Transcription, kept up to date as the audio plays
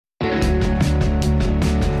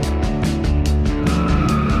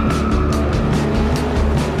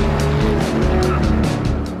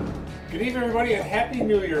everybody, and Happy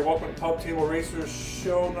New Year. Welcome to Pub Table Racers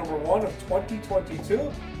show number 1 of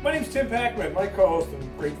 2022. My name's Tim Packman. My co-host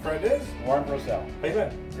and great friend is Warren Brosell. How you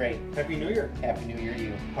been? Great. Happy New Year. Happy New Year to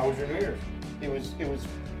you. How was your New Year's? It was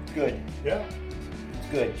good. Yeah. It's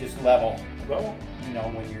good. Just level. Level? You know,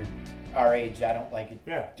 when you're our age, I don't like it.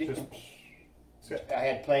 Yeah. I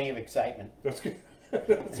had plenty of excitement. That's good.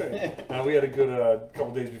 That's right. We had a good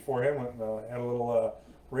couple days beforehand. Went and had a little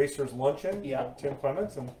racers luncheon. Yeah. With Tim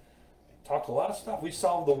Clements and talked a lot of stuff. We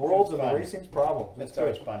solved the world's and the racing's problems. That's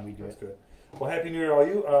always fun. We do That's it. good. Well, Happy New Year, all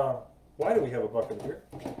you. Why do we have a bucket of beer?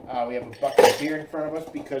 We have a bucket of beer in front of us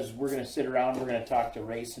because we're going to sit around. We're going to talk to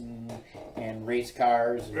racing and race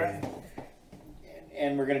cars,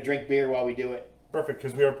 and we're going to drink beer while we do it. Perfect,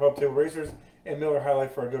 because we are Pub Table Racers and Miller High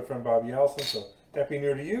Life for our good friend Bobby Allison. So Happy New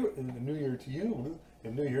Year to you, and New Year to you,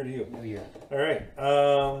 and New Year to you. New Year. All right.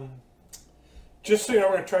 Just so you know,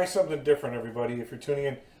 we're going to try something different, everybody. If you're tuning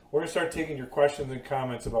in, we're going to start taking your questions and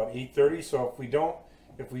comments about 8:30. So if we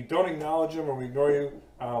don't acknowledge them or we ignore you,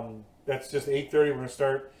 that's just 8:30. We're going to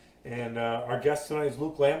start. And our guest tonight is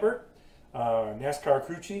Luke Lambert, NASCAR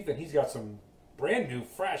crew chief, and he's got some brand new,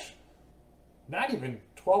 fresh, not even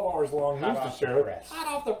 12 hours long news to share. Hot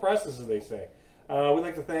off the presses, as they say. We'd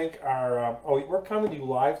like to thank our. We're coming to you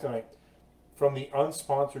live tonight from the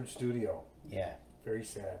unsponsored studio. Yeah. Very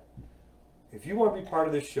sad. If you want to be part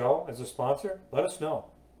of this show as a sponsor, let us know.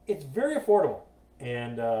 It's very affordable,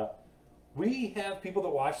 and we have people that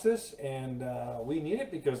watch this, and we need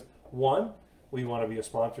it because one, we want to be a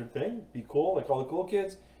sponsored thing, be cool like all the cool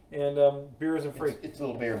kids, and beer isn't free. It's a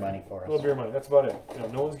little beer money for us. A little beer money. That's about it.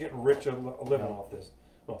 No one's getting rich a living off this.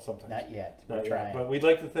 Well, sometimes. Not yet. Not We're trying. yet. But we'd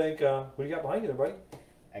like to thank. What do you got behind you there, buddy?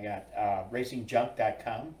 I got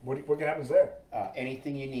racingjunk.com. What happens there?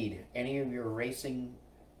 Anything you need, any of your racing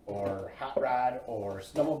or hot rod or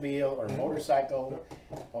snowmobile or motorcycle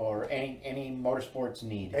or any motorsports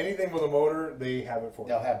need. Anything with a motor, they have it for.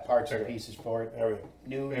 They'll have parts and pieces for it. Everything.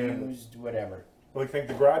 New, used, whatever. We'd like to thank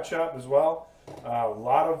the Garage Shop as well. A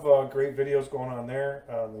lot of great videos going on there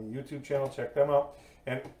on the YouTube channel. Check them out.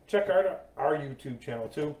 And check our YouTube channel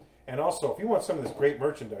too. And also, if you want some of this great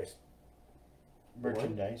merchandise.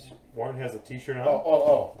 Warren has a T-shirt on.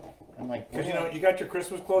 Oh. I'm like, because you got your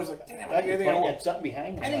Christmas clothes. Like, damn, I didn't get anything I want. Something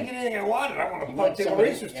behind you. I didn't get anything I wanted. I want a Pub Table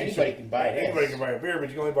Racers T-shirt. Anybody can buy it. Anybody can buy a beer, but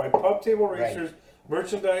you can only buy Pub Table Racers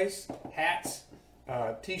merchandise, hats,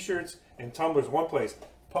 T-shirts, and tumblers. One place,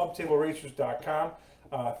 PubTableRacers.com.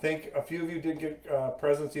 I think a few of you did get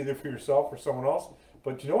presents either for yourself or someone else.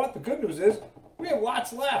 But you know what? The good news is we have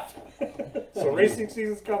lots left. So racing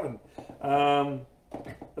season's coming.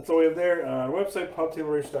 That's all we have there. Our website,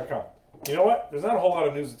 PubTableRacers.com. You know what? There's not a whole lot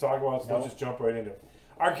of news to talk about, so let's just jump right into it.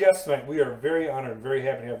 Our guest tonight, we are very honored and very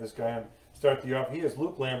happy to have this guy on start the year off. He is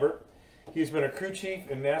Luke Lambert. He's been a crew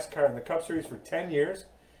chief in NASCAR in the Cup Series for 10 years.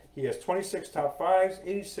 He has 26 top 5s,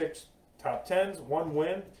 86 top 10s, 1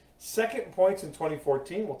 win, second in points in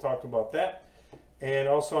 2014. We'll talk about that. And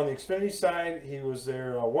also on the Xfinity side, he was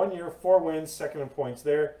there 1 year, 4 wins, second in points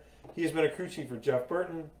there. He has been a crew chief for Jeff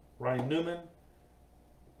Burton, Ryan Newman,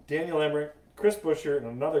 Daniel Emmerich, Chris Buescher, and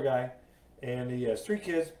another guy. And he has 3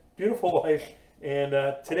 kids, beautiful wife. And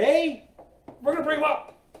today, we're going to bring him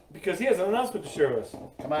up because he has an announcement to share with us.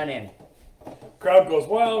 Come on in. Crowd goes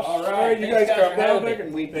wild. All right. All right, you guys come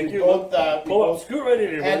down. We both scoot right in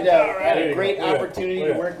here. had a great opportunity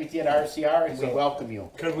to work with you at RCR, and we welcome you.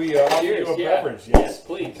 Could we offer you a beverage? Yes,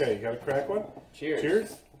 please. Okay, you got to crack one? Cheers.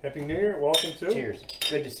 Cheers. Happy New Year. Welcome to. Cheers.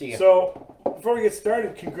 Good to see you. So, before we get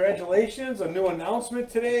started, congratulations. A new announcement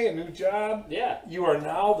today, a new job. Yeah. You are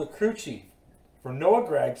now the crew chief for Noah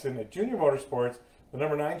Gragson at Junior Motorsports, the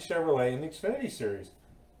number 9 Chevrolet in the Xfinity Series.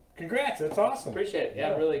 Congrats. That's awesome. Appreciate it.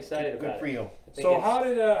 Yeah, I'm really excited about it. Good for you. So how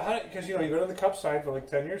did because you've been on the Cup side for like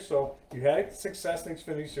 10 years, so you had success in the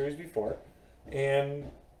Xfinity Series before, and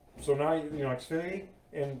so now Xfinity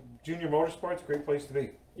and Junior Motorsports, great place to be.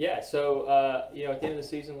 Yeah. So at the end of the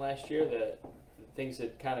season last year, the things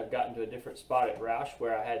had kind of gotten to a different spot at Roush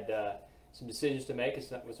where I had some decisions to make.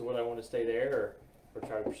 It was whether I want to stay there or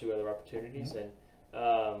try to pursue other opportunities, and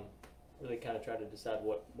really kind of try to decide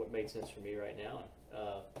what made sense for me right now.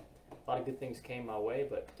 A lot of good things came my way,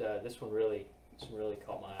 but this one really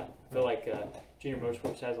caught my eye. I feel like Junior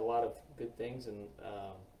Motorsports has a lot of good things and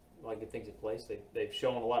a lot of good things in place. They've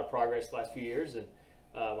shown a lot of progress the last few years, and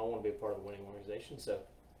I want to be a part of the winning organization. So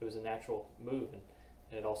it was a natural move, and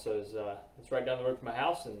it also is it's right down the road from my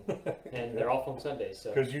house, and they're off on Sundays.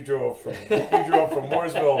 So because you drove from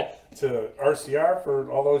Mooresville to RCR for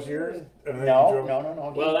all those years, and then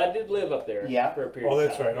No. Well, I did live up there for a period. Oh, of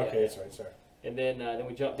that's time. right. Okay, that's right. Sorry. And then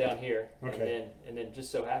we jumped down here, Okay. and then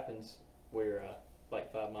just so happens we're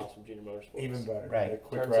like 5 miles from Junior Motorsports. Even better. Right. A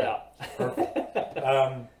quick Turns ride. out.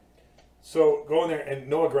 Perfect. So going there, and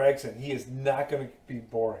Noah Gragson, he is not going to be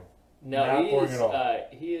boring. No, Not he boring is. at all.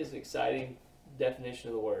 He is exciting definition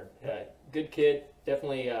of the word. Good kid.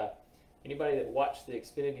 Definitely. Anybody that watched the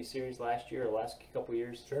Xfinity series last year or last couple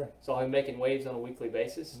years Sure. saw him making waves on a weekly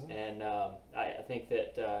basis, Mm-hmm. and I think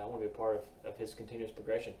that I want to be a part of his continuous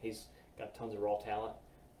progression. He's got tons of raw talent.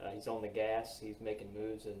 He's on the gas. He's making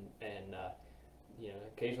moves and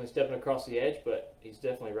occasionally stepping across the edge, but he's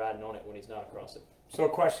definitely riding on it when he's not across it. So, a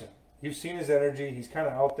question. You've seen his energy. He's kind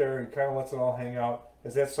of out there. He kind of lets it all hang out.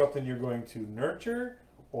 Is that something you're going to nurture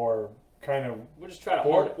or kind of We'll just try to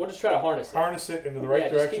harness it. harness it into the right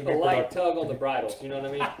Just direction keep to a be light productive? tug on the bridles. You know what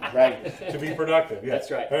I mean? Right. To be productive, yeah.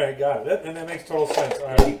 That's right. All right, got it. And that makes total sense.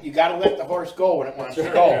 All right. You got to let the horse go when it wants to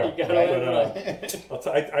That's go. right. You gotta let it I'll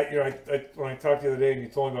when I talked the other day and you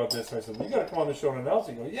told me about this, I said, well, you got to come on the show and announce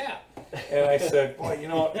it. You go, yeah. And I said, boy,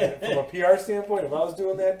 from a PR standpoint, if I was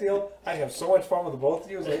doing that deal, I'd have so much fun with the both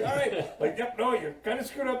of you. It's like, all right, like, yep, no, you're kind of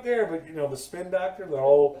screwed up there, but the spin doctor, the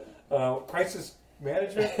whole crisis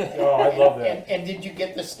management. Oh, I love that. And did you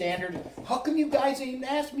get the standard? How come you guys ain't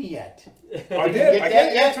asked me yet? I you did. get I that did.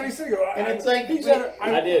 yet? That's what he said. And it's like, he said,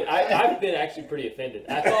 I did. I've been actually pretty offended.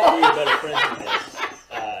 I thought we were better friends than this.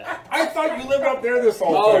 I thought you lived up there this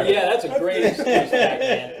whole Oh time. yeah, that's a great excuse back,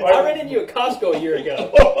 man. I ran into you at Costco a year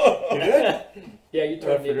ago. You did? Yeah, you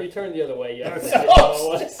turned forget. you turned the other way. Yeah,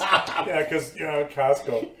 Yeah, because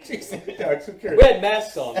Costco. Yeah, who cares? we had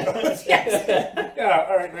masks on. Yeah,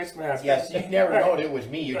 all right, nice mask. Yes, you'd never know it was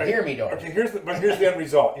me. You'd Right. hear me though. Okay, here's the end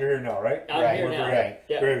result. You're here now, right? I'm Right, here We're now. very,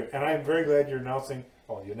 Yeah. very, and I'm very glad you're announcing.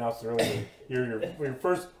 Well, you announced it earlier. Your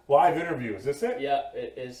first live interview. Is this it? Yeah,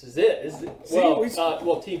 this is it. This is it. See, Well, we-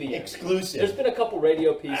 TV. There's Exclusive. been a couple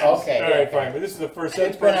radio pieces. Okay. All right, fine. But this is the first. So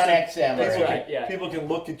it's been on in-person. XM. That's already. right. Yeah. People can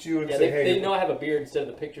look at you and Yeah, say, they "Hey." know I have a beard instead of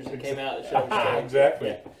the pictures that came out that showed Ah, me. exactly.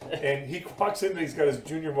 Yeah. And he walks in and he's got his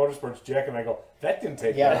Junior Motorsports jacket, and I go, "That didn't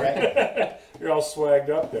take Yeah, long." right. You're all swagged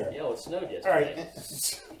up there. Yeah, well, it snowed yesterday. All right.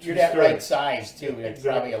 You're that right size too. It's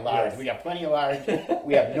Exactly. probably a large. Yes. We got plenty of large.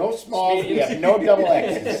 We have no smalls. We Mediums. have no double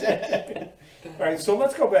X's. All right, so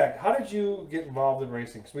let's go back. How did you get involved in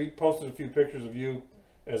racing? Because we posted a few pictures of you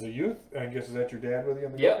as a youth. I guess is that your dad with you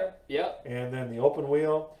on the go-kart? Yep. And then the open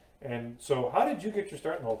wheel. And so, how did you get your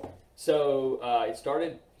start in the open? So it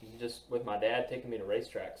started just with my dad taking me to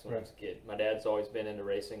racetracks when I Right. was a kid. My dad's always been into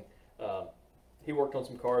racing. He worked on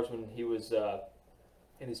some cars when he was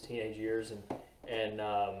in his teenage years, and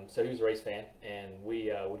so he was a race fan. And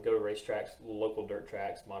we would go to racetracks, local dirt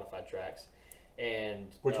tracks, modified tracks,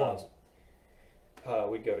 and Which ones?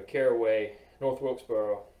 We'd go to Caraway, North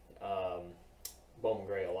Wilkesboro, Bowman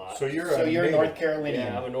Gray a lot. So you're So a you're native. North Carolinian.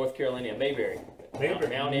 Yeah, I'm a North Carolinian, Mayberry. Mayberry.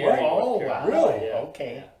 Mount Wow. Airy. Oh, North wow. Carolina. Really? Yeah,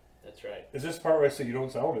 Okay. yeah, that's right. Is this part where I say you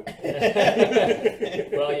don't sound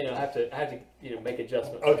it? Well, I have to make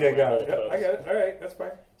adjustments. Okay, with got other it. Yep, folks. I got it. All right, that's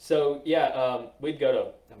fine. So yeah, we'd go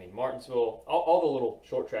to Martinsville, all the little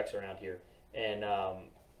short tracks around here, and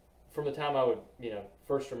from the time I would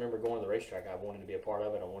first remember going to the racetrack, I wanted to be a part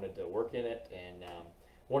of it. I wanted to work in it and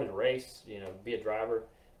wanted to race. Be a driver.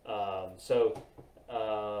 So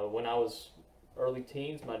when I was early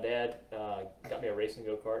teens, my dad got me a racing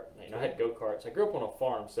go-kart. I had go-karts. I grew up on a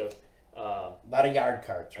farm, so A lot of yard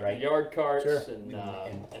carts, right? yard carts Sure.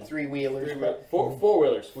 and Three wheelers.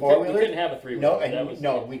 four-wheelers. We Four-wheelers? couldn't have a three-wheeler.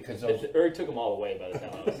 No, because those Or he took them all away by the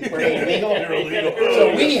time I was. were they illegal. They're illegal.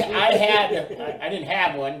 So I didn't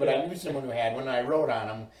have one, but I knew someone who had one, and I rode on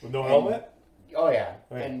them. With no helmet? Oh yeah,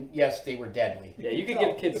 Right. and yes, they were deadly. Yeah, you could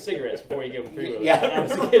give kids cigarettes before you give them three-wheelers. Yeah, When I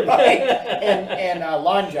was a kid. right. And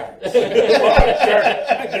lawn jars.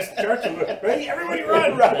 Ready? Everybody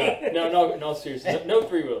run! Right. No, seriously, no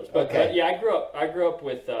three-wheelers. But, Okay. but yeah, I grew up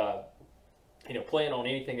with playing on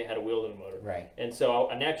anything that had a wheel and a motor. Right. And so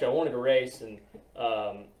I wanted to race, and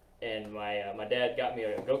my dad got me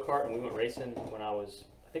a go-kart, and we went racing when I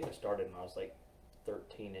started when I was like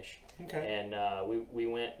 13-ish. Okay. And we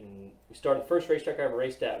went and we started. The first racetrack I ever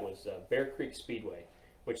raced at was Bear Creek Speedway,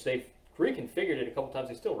 which they've reconfigured it a couple times.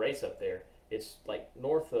 They still race up there. It's like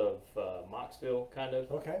north of Moxville, kind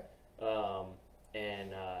of. Okay.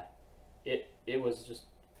 It was just,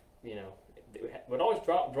 it would always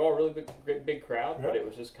draw a really big crowd, but Yeah. it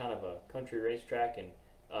was just kind of a country racetrack. And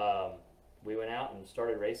we went out and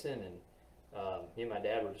started racing, and me and my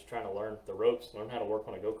dad were just trying to learn the ropes, learn how to work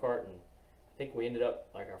on a go-kart. And I think we ended up,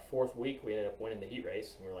 like our fourth week, we ended up winning the heat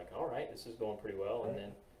race, and we were like, all right, this is going pretty well. And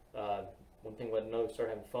then one thing led to another. We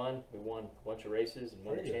started having fun. We won a bunch of races and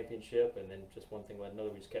won the Very good. championship, and then just one thing led to another.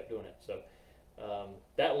 We just kept doing it. So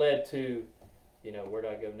that led to, where do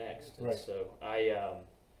I go next? And Right. so I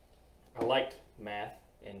I liked math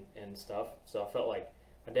and stuff, so I felt like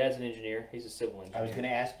my dad's an engineer. He's a civil engineer. I was going to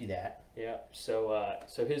ask you that. Yeah. So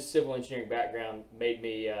so his civil engineering background made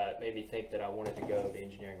me think that I wanted to go the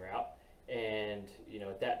engineering route. And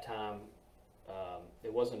at that time,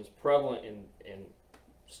 it wasn't as prevalent in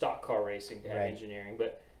stock car racing to have Right. engineering,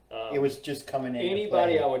 but It was just coming in.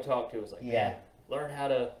 anybody I would talk to was like, Yeah. "Man, learn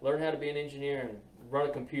how to be an engineer and run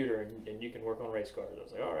a computer, and you can work on race cars." I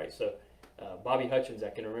was like, all right. So Bobby Hutchins, I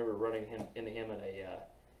can remember running into him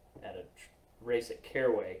at a race at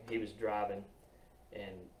Caraway. He was driving,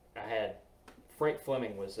 and I had Frank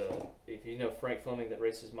Fleming was if you know Frank Fleming that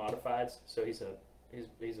races modifieds, so he's a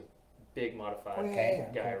big modified Okay.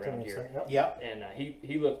 guy around here. Yep. And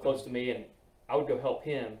he lived close to me, and I would go help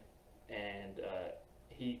him. And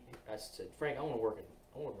I said, Frank, I want to work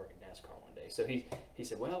in NASCAR one day. So he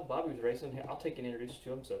said, well, Bobby was racing. I'll take you and introduce you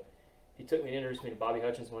to him. So he took me and introduced me to Bobby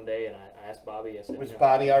Hutchins one day, and I asked Bobby. I said, Was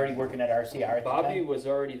Bobby already working at RCR? At the Bobby time? was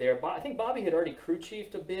already there. I think Bobby had already crew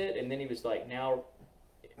chiefed a bit, and then he was like now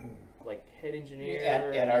like head engineer At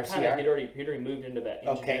RCR? He'd already moved into that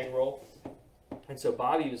engineering role. And so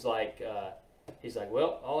Bobby was like, he's like,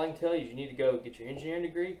 well, all I can tell you is you need to go get your engineering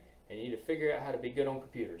degree, and you need to figure out how to be good on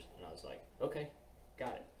computers. And I was like, okay,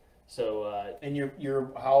 got it. So And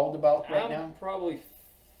you're how old about right I'm now? probably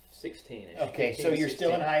 16-ish. Okay, 15, so you're still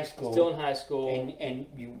in 16. high school. Still in high school.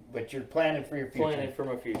 But you're planning for your future. Planning for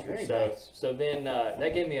my future. Very so nice. so then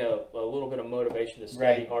that gave me a little bit of motivation to study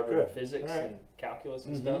Right. harder Good. physics Right. and calculus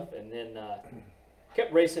and Mhm. stuff. And then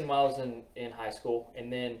kept racing while I was in high school.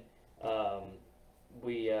 And then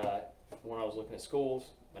when I was looking at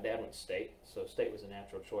schools, my dad went to state, so state was a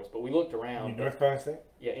natural choice. But we looked around. North Carolina State?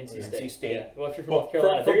 Yeah, NC NC State. State. Yeah. Well, if you're from Well, North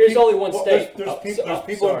Carolina, for there is people- only one well, state. There's Oh, people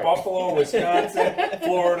in sorry. Buffalo, Wisconsin,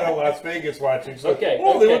 Florida, Las Vegas watching. So, Okay,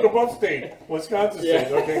 oh, they okay. went to Buff State, Wisconsin Yeah.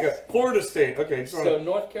 State. Okay, good. Florida State. Okay, So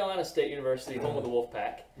North Carolina State University, home of the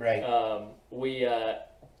Wolfpack. Right.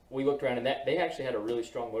 We looked around, and they actually had a really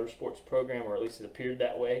strong motorsports program, or at least it appeared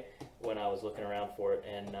that way when I was looking around for it.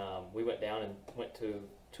 And we went down and went to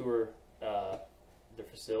tour their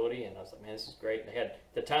facility, and I was like, man, this is great. And at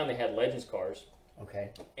the time they had Legends cars Okay.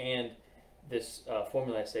 and this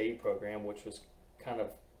Formula SAE program, which was kind of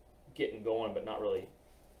getting going, but not really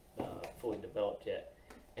fully developed yet.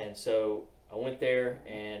 And so I went there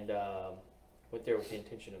and went there with the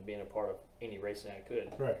intention of being a part of any racing I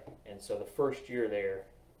could. Right. And so the first year there,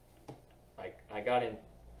 I got in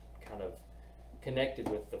kind of connected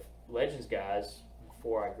with the Legends guys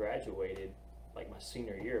before I graduated. Like my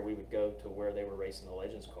senior year, we would go to where they were racing the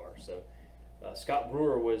Legends car. So Scott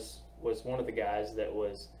Brewer was one of the guys that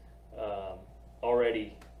was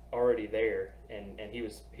already there, and he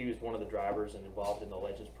was one of the drivers and involved in the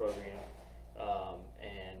Legends program,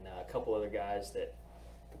 and a couple other guys that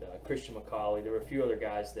Christian McCauley. There were a few other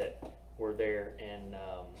guys that were there, and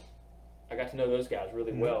I got to know those guys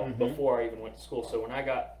really well Mhm. before I even went to school. So when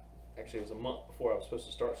it was a month before I was supposed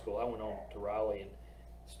to start school, I went on to Raleigh and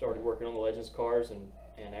started working on the Legends cars, and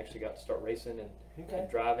actually got to start racing and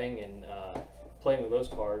driving and playing with those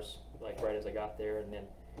cars like right as I got there. And then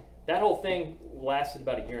that whole thing lasted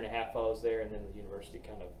about a year and a half while I was there, and then the university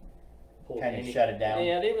kind of pulled Shut it down.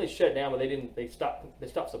 Yeah, they didn't really shut it down, but they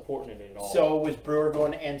stopped supporting it at all. So was Brewer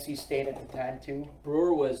going to NC State at the time too?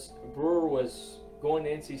 Brewer was going to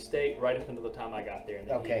NC State right up until the time I got there, and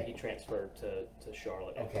then Okay. he transferred to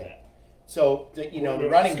Charlotte after Okay. that. So the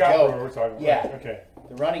running Scott joke. Brewer we're talking about. Yeah. Okay.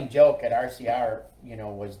 The running joke at RCR,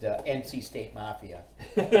 was the NC State Mafia.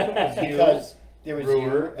 Because there was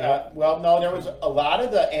Brewer, there was a lot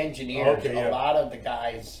of the engineers, Okay, yeah. a lot of the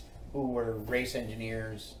guys who were race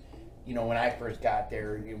engineers, when I first got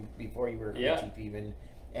there, before you were a Yeah. chief even,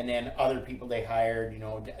 and then other people they hired,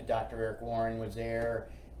 Dr. Eric Warren was there,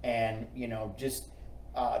 and just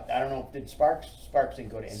I don't know, did Sparks didn't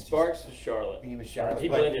go to NC Sparks was Charlotte. He was Charlotte. He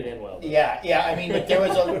but- blended in well. Yeah. I mean, but there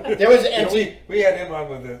was Yeah, NC. we had him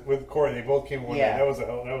on with Corey. They both came one Yeah. night. That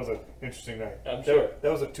was an interesting night. I'm sure.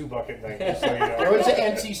 That was a 2-bucket night. Just so you know. There was an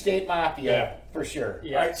NC State Mafia Yeah. for sure.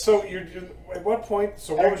 Yeah. All right. So you're at what point?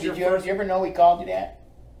 So what was Did your first? you ever know we called you that?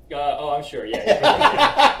 I'm sure.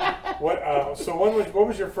 Yeah. What? So what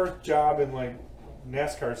was your first job in like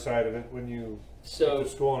NASCAR side of it when you So went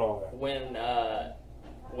to school and all that?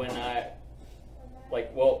 when I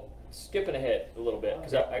skipping ahead a little bit,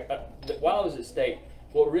 because while I was at state,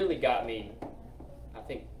 what really got me, I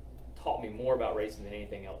think, taught me more about racing than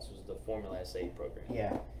anything else was the Formula SAE program.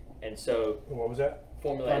 Yeah. And so What was that?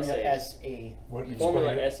 Formula Formula SAE. S.A. What,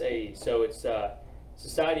 Formula explain it. SAE. So it's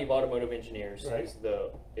Society of Automotive Engineers Right.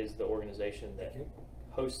 is the organization that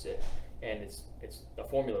hosts it, and it's a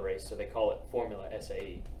formula race, so they call it Formula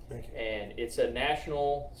SAE. Thank you. And it's a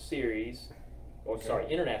national series, or Okay.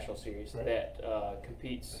 sorry, international series Right. that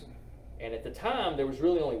competes. And at the time, there was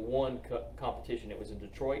really only one competition. It was in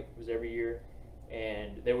Detroit. It was every year,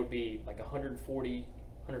 and there would be like 140,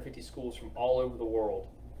 150 schools from all over the world.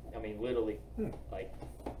 I mean, literally, like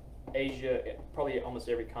Asia, probably almost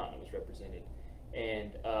every continent was represented,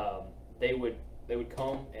 and they would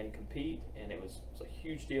come and compete, and it was a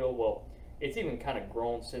huge deal. Well, it's even kind of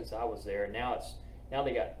grown since I was there. Now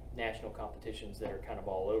they got national competitions that are kind of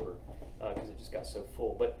all over because it just got so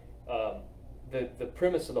full. But the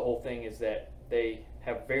premise of the whole thing is that they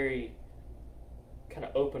have very kind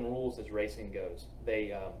of open rules as racing goes.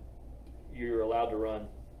 You're allowed to run.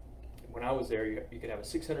 When I was there, you could have a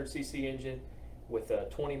 600cc engine with a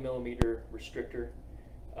 20 millimeter restrictor,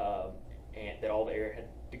 and that all the air had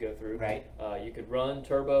to go through. Right. You could run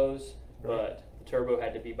turbos, but the turbo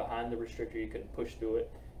had to be behind the restrictor. You couldn't push through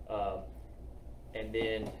it. And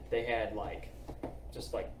then they had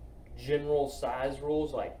just general size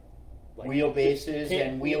rules, like wheelbases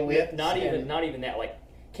and wheel widths. Not even that. Like,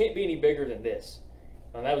 can't be any bigger than this.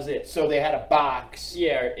 And that was it. So they had a box.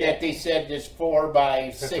 Yeah. That they said is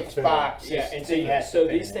 4x6 box. Yeah, and so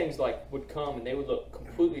these things would come and they would look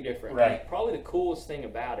completely different. Right. And probably the coolest thing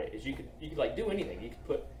about it is you could do anything. You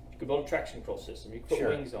could build a traction control system. You could put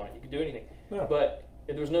wings on it. You could do anything. Yeah. But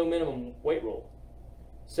there was no minimum weight rule.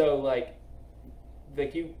 So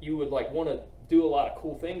you would want to do a lot of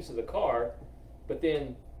cool things to the car, but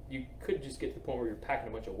then you could just get to the point where you're packing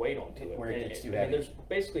a bunch of weight onto it. Where it gets too and heavy. there's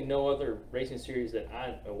basically no other racing series that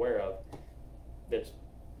I'm aware of that's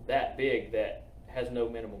that big that has no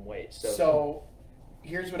minimum weight. So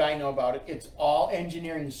here's what I know about it. It's all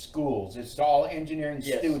engineering schools. It's all engineering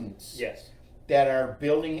students Yes. that are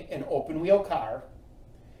building an open wheel car.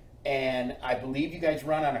 And I believe you guys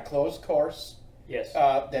run on a closed course. Yes.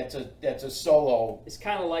 That's a solo. It's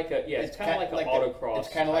kind of like an autocross. It's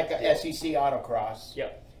kind of like a deal. SEC autocross.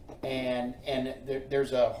 Yep. And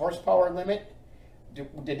there's a horsepower limit.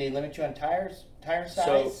 Did they limit you on tire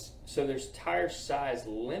size? So there's tire size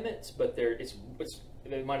limits, but there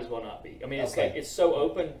might as well not be. I mean, it's Okay. it's so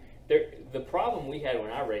open. The problem we had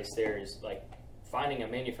when I raced there is finding a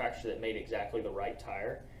manufacturer that made exactly the right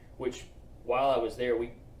tire. Which while I was there,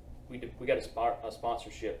 we got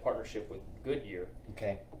a partnership with Goodyear.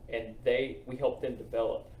 Okay. And we helped them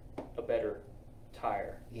develop a better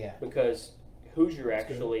tire. Yeah. Because Hoosier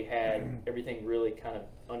actually had everything really kind of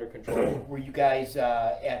under control. Were you guys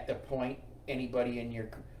at the point? Anybody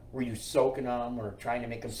were you soaking them or trying to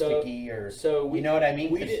make them sticky or? So you know what I mean?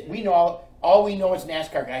 We didn't. We know all we know as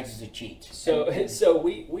NASCAR guys is a cheat. So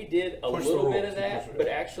we did a Push the little bit rules. of that, but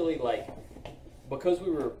actually because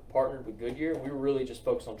we were partnered with Goodyear, we were really just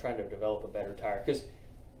focused on trying to develop a better tire. Because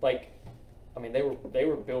they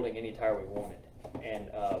were building any tire we wanted, and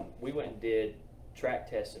we went and did track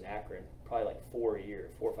tests in Akron, probably 4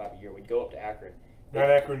 or 5 a year. We'd go up to Akron. Not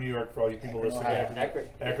Akron, New York, for all you people Akron, listening. Ohio.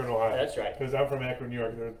 Akron, Ohio. That's right. Because I'm from Akron, New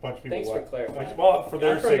York. There's a bunch of people. Thanks for clarifying. Well, for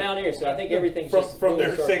their I'm from sake. Mount Airy, so I think everything's from, just from really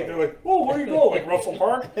their sake. circular. They're like, "Oh, where do you go? Like Russell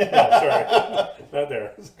Park?" No, sorry, not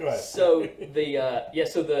there. Go ahead. So they had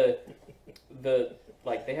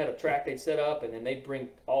a track they'd set up, and then they'd bring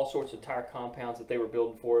all sorts of tire compounds that they were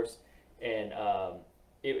building for us, and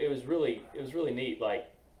it was really neat,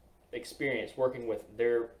 experience working with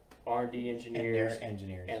their R&D engineers and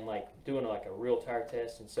doing a real tire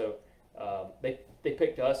test. And so they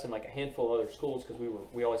picked us and a handful of other schools because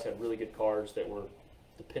we always had really good cars that were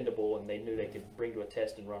dependable and they knew they could bring to a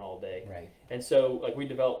test and run all day. Right. And so we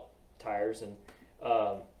developed tires, and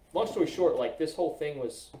long story short, this whole thing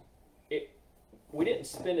we didn't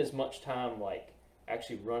spend as much time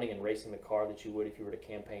actually running and racing the car that you would if you were to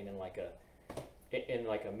campaign in a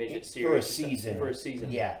midget series for a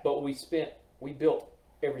season. Yeah. But we built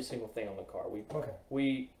every single thing on the car.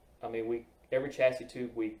 We every chassis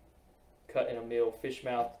tube we cut in a mill, fish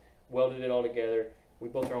mouth, welded it all together. We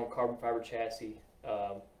built our own carbon fiber chassis,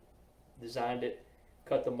 designed it,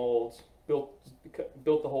 cut the molds, built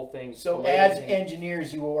the whole thing. So as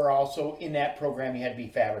engineers, you were also in that program. You had to be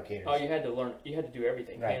fabricators. Oh, you had to learn. You had to do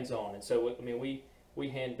everything hands on. And so we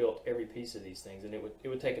hand built every piece of these things, and it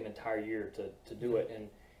would take an entire year to do it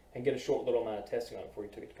and get a short little amount of testing on it before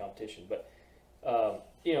you took it to competition. But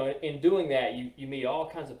in doing that, you meet all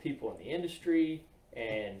kinds of people in the industry,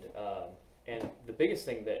 and the biggest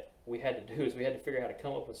thing that we had to do is we had to figure out how to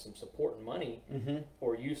come up with some support and money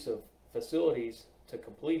for use of facilities to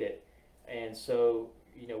complete it. And so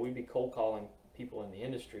we'd be cold calling people in the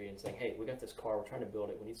industry and saying, "Hey, we got this car. We're trying to build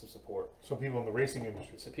it. We need some support." So people in the racing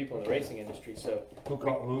industry. So people in the racing industry. So Who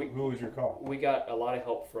was your call? we got a lot of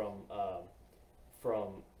help from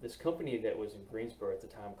this company that was in Greensboro at the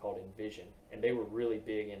time called Envision, and they were really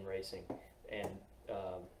big in racing. And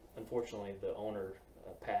unfortunately, the owner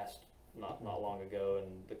passed not long ago,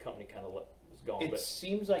 and the company kind of was gone. It But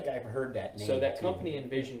seems like I've heard that name. so that too. company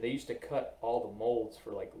Envision, they used to cut all the molds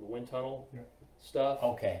for like the wind tunnel Yeah. stuff,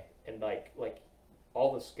 Okay. and like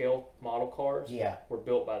all the scale model cars Yeah. were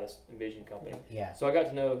built by this Envision company. Yeah. So I got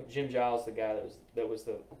to know Jim Giles, the guy that was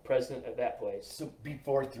the president of that place. So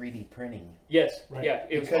before 3D printing. Yes, Right. yeah,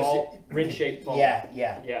 it was Because all ring shaped foam. Yeah.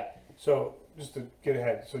 Yeah. Yeah. So just to get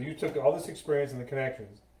ahead, so you took all this experience and the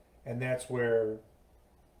connections, and that's where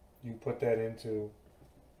you put that into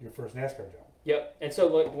your first NASCAR job. Yep. And so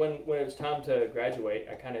like, when it was time to graduate,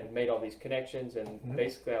 I kind of made all these connections, and Mhm.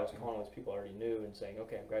 basically I was calling those people I already knew and saying,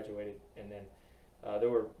 okay, I graduated, and then there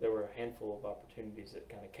were a handful of opportunities that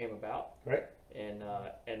kind of came about, Right. and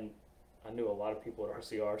I knew a lot of people at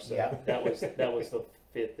RCR, so Yeah. that was the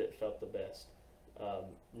fit that felt the best.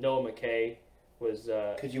 Noah McKay was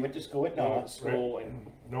Because you went to school with going Noah. to school,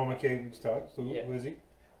 and Noah McKay, we talked. So Yeah. who is he?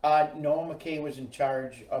 Noah McKay was in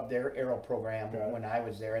charge of their aero program Got it. when I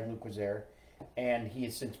was there and Luke was there. And he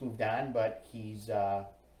has since moved on, but he's a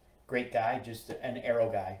great guy, just an aero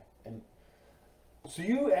guy. And So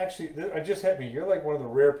you actually, I just hit me. You're like one of the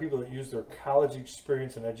rare people that use their college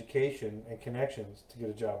experience and education and connections to get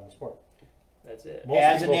a job in the sport. that's it. Most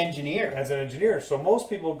as people- an engineer. As an engineer, so most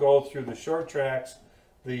people go through the short tracks.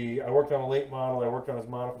 I worked on a late model. I worked on his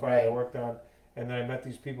modified. I Right. worked on, and then I met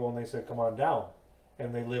these people, and they said, "Come on down,"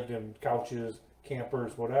 and they lived in couches,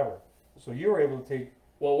 campers, whatever. So you were able to take.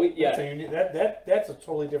 Well, That's a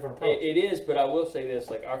totally different approach. It is, but I will say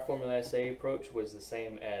this: like our Formula SA approach was the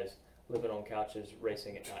same as living on couches,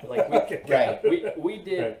 racing at night. Like Okay. Right. we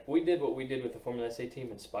did Right. we did what we did with the Formula SA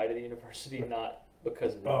team in spite of the university, not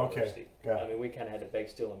because of the Oh, okay. university. Got I it. mean, we kind of had to beg,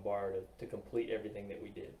 steal, and borrow to complete everything that we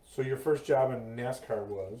did. So your first job in NASCAR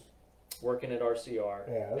was Working at RCR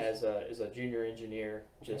as as a junior engineer,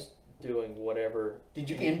 just doing whatever. Did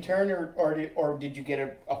you intern or did you get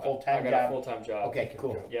a full I time got job? a full time job. Okay,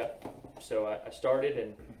 cool. Yep. So I started,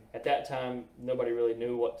 and at that time, nobody really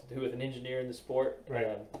knew what to do with an engineer in the sport. Right.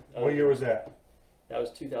 Other what year was that? That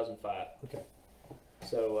was 2005. Okay.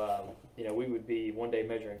 So, we would be one day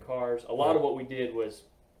measuring cars. A lot of what we did was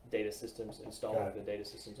data systems, installing Got the data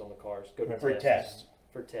systems on the cars, go to For tests.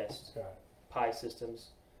 for tests, Got it. Pi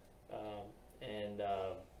systems, and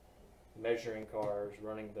measuring cars,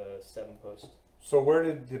 running the 7-post. So where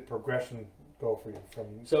did the progression go for you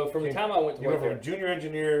from? So from the time I went to You went work from there, junior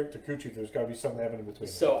engineer to crew chief. There's got to be something happening in between.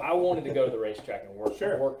 so I wanted to go to the racetrack and work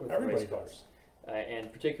Sure. with the Everybody race cars,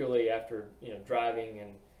 and particularly after driving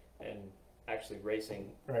and actually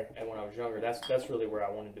racing. Right. And when I was younger, that's really where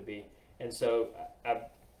I wanted to be. And so I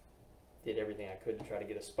did everything I could to try to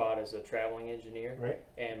get a spot as a traveling engineer. Right.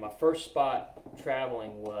 And my first spot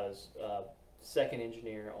traveling was second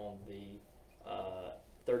engineer on the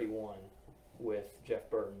 31 with Jeff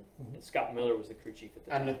Burton. Mhm. And Scott Miller was the crew chief at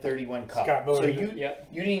the On time. the 31 Cup. Scott Miller. So you Yep.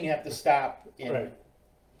 you didn't have to stop in. Right.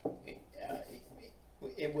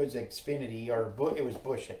 It was Xfinity or it was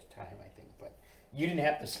Bush at the time, I think. But you didn't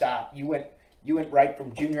have to stop. You went right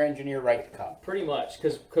from junior engineer right to Cup. Pretty much,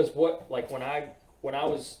 because what like when I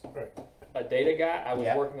was Right. a data guy, I was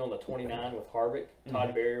Yeah. working on the 29 with Harvick.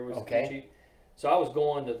 Todd Barrier was Okay. the crew chief. So I was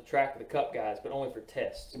going to the track with the Cup guys, but only for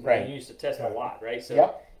tests. Right. And you used to test a lot, right? So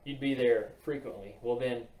Yep. you'd be there frequently. Well,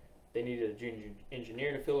 then they needed a junior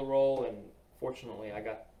engineer to fill a role, and fortunately, I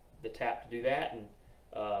got the tap to do that. And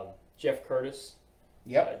Jeff Curtis,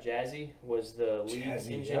 Yep. Jazzy, was the lead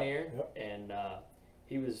Jazzy, engineer, yep. and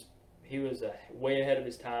he was way ahead of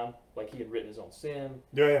his time. Like he had written his own sim,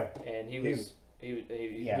 Yeah. and he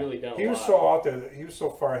Yeah. really done a He lot. was so out there. That he was so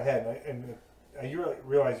far ahead, and you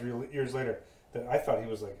realize years later that I thought he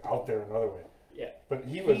was like out there another way. Yeah. But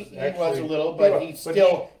he was. He actually, was a little, but was, he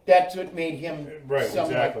still. That's what made him. Right. somewhat-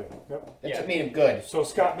 Exactly. Yep. That's Yeah. what made him good. So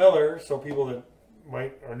Scott Miller. So people that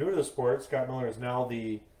are new to the sport, Scott Miller is now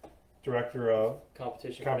the director of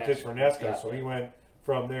competition competition for NASCAR. Yeah. So he went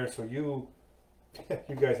from there. So you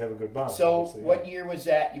guys have a good bond. So obviously, what year was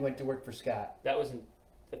that? You went to work for Scott. That was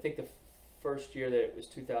I think the first year that it was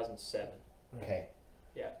 2007. Okay.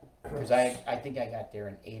 Yeah. Because I think I got there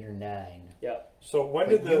in 8 or 9. So when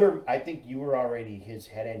But did I think you were already his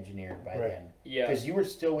head engineer by Right. then. Yeah. Because you were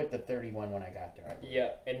still with the 31 when I got there.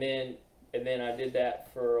 Yeah, and then I did that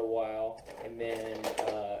for a while, and then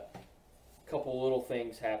a couple little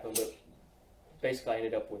things happened, but basically I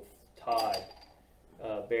ended up with Todd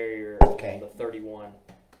Barrier Okay. on the 31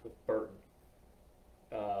 with Burton,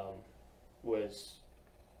 was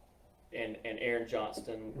and Aaron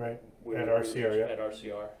Johnston Right. we At were- RCR, yeah. at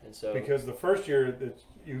RCR, and so Because the first year that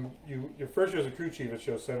your first year as a crew chief, it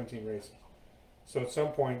shows 17 races. So at some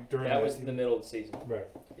point during that was in the middle of the season. right.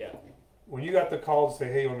 Yeah. When you got the call to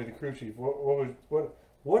say, "Hey, you want to be the crew chief?" What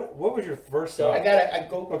was your first So-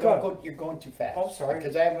 thought? You're going too fast. Oh, sorry.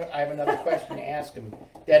 Because I have another question to ask him.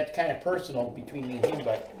 That's kind of personal between me and him,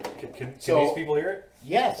 but Can So- these people hear it?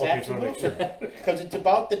 yes, Okay, so absolutely. Because it's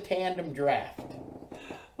about the tandem draft,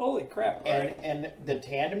 Holy crap! and the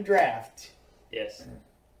tandem draft. Yes.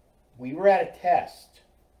 We were at a test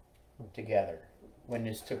together when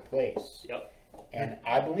this took place. Yep. And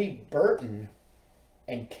I believe Burton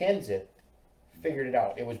and Kenseth figured it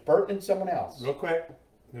out. It was Burton and someone else. Real quick,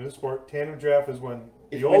 in the sport, tandem draft is when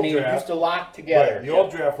It's the when old they used draft. to lock together. Right, the old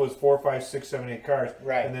draft was 4, 5, 6, 7, 8 cars,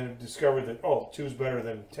 Right. and then it discovered that 2's better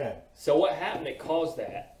than 10. So what happened that caused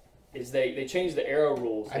that is they changed the arrow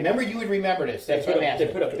rules. I remember you would remember this. That's what I'm they asking.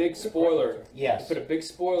 put a big spoiler. Yes. They put a big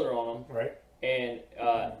spoiler on them, Right? and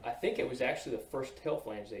I think it was actually the first tail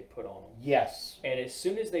flange they put on them. Yes. And as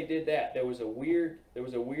soon as they did that, there was a weird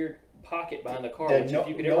pocket behind the car. The Which no, if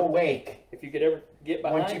you could no ever wake. if you could ever get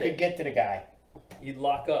behind Once you it, could get to the guy. you'd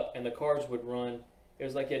lock up, and the cars would run. It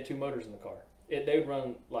was like you had two motors in the car. They would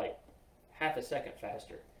run like half a second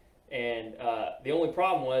faster. And the only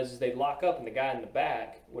problem was they'd lock up, and the guy in the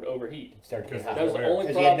back would overheat. Start to get hot. That was the Air. only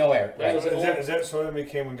Because problem. he had no air. That Right. was the Is that so? That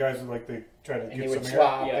became when guys would they try to And get they would some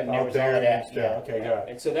swap, Yeah. and there out was all there. of that. and- Yeah. Okay, got it.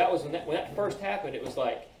 And so that was when that first happened. It was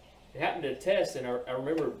like it happened at a test, and I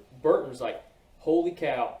remember Burton was like, "Holy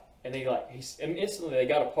cow!" And they and instantly they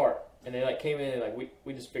got apart, and they came in and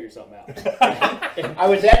we just figured something out. I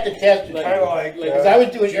was at the test Like- Kind of like because I was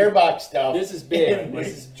doing airbox stuff. This is big. like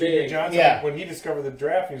This is Junior big. Johnson, Yeah. when he discovered the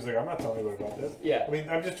draft, he was like, "I'm not telling anybody about this." Yeah. I mean,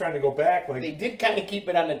 I'm just trying to go back. Like, They did kind of keep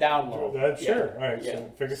it on the down low. sure. All right, Yeah.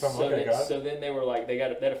 so figure something. So, Okay, then, got it. so then they were like, they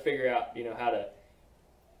had to figure out, how to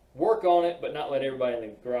work on it, but not let everybody in the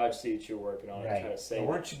garage see that you're working on it. Right. Try to save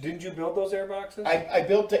Now, it. didn't you build those air boxes? I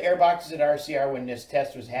built the airboxes at RCR when this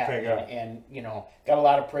test was happening, got it. and got a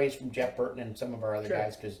lot of praise from Jeff Burton and some of our other Sure.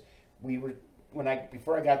 guys because we were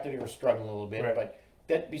before I got there, they were struggling a little bit. Right. But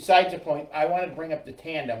that besides the point, I wanted to bring up the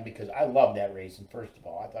tandem because I love that racing. First of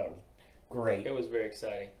all, I thought it was great, It was very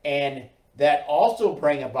exciting. and that also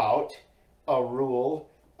bring about a rule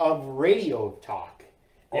of radio talk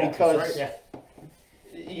Yeah, because that's right.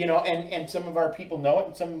 and some of our people know it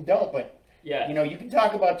and some don't, but. Yeah. You can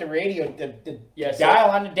talk about the radio, the Yeah, so- dial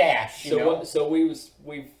on the dash. So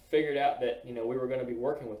we figured out that we were going to be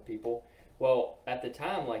working with people. Well, at the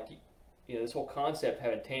time, this whole concept of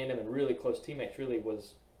having tandem and really close teammates really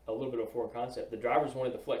was a little bit of a foreign concept. The drivers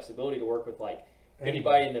wanted the flexibility to work with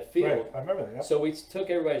anybody in the field. Right, I remember that. Yep. So we took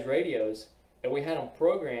everybody's radios and we had them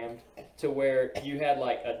programmed to where you had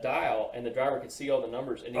a dial and the driver could see all the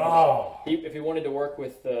numbers. And if he wanted to work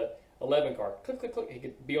with the 11 car, click, click, click, he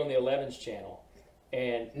could be on the 11's channel.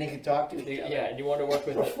 And they can talk to each other. yeah, and you wanted to work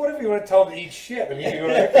with the, What if you want to tell them to eat shit? I mean,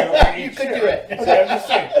 you You could do it. Okay, I'm just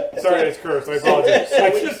saying. Sorry, it's cursed. I apologize.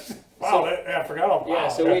 I forgot all. yeah. Wow.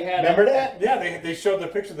 So we had Remember that? Yeah, they showed the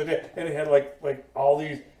picture of the day, and it had like all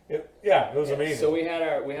these. It was amazing. So we had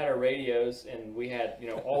our radios, and we had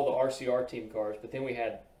all the RCR team cars, but then we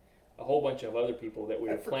had a whole bunch of other people that we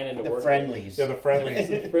were planning to The work friendlies. yeah, the friendlies.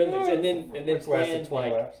 with. Friendlies, and then Which lasted planned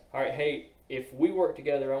 20 laps. all right, hey, if we work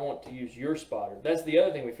together, I want to use your spotter. That's the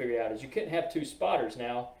other thing we figured out is you couldn't have two spotters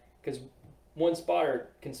now because one spotter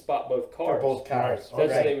can spot both For cars. both cars. So Right.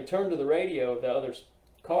 they would turn to the radio of the other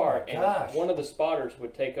car, Oh my gosh. and one of the spotters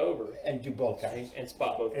would take over And do both cars. and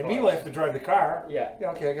spot both And cars. meanwhile, I have to drive the car. Yeah,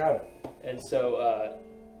 Yeah, okay, I got it. and so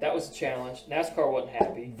that was a challenge. NASCAR wasn't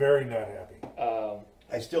happy. Very not happy.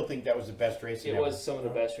 I still think that was the best racing It ever. was some of the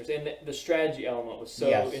best races, and the strategy element was so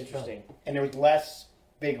Yes. interesting. And there was less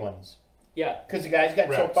big ones. Yeah, Because the guys got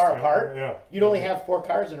so Reps, far yeah, apart, Yeah. you'd only have 4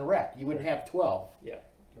 cars in a wreck. You wouldn't have 12. Yeah.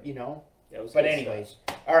 that was. But good anyways,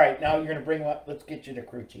 all right, now you're going to bring up, let's get you the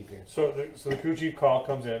crew chief here. So the crew chief call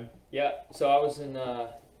comes in. stuff. Yeah, so I was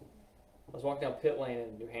walking down pit lane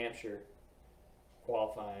in New Hampshire,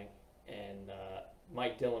 qualifying, and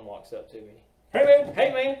Mike Dillon walks up to me. Hey man.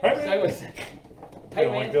 Hey man. Hey, man. So I was, hey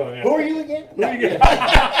Dylan, man. like Dylan, yeah. Who are you again? Who are you again?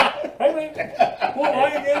 Hey man. Who am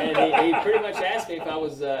I again? And he pretty much asked me if I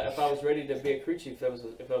was ready to be a crew chief, if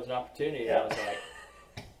there was an opportunity. And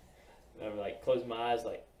I was like, closed my eyes,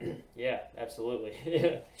 like, yeah,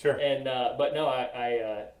 absolutely. Sure. And but no,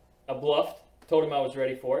 I bluffed, told him I was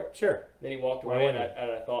ready for it. Sure. Then he walked Why away, and wouldn't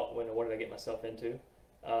I thought, what did I get myself into?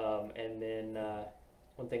 And then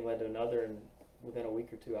one thing led to another, and within a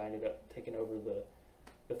week or two, I ended up taking over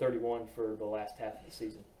the 31 for the last half of the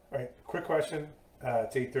season. All right. Quick question.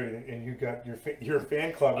 It's 8:30, and you got your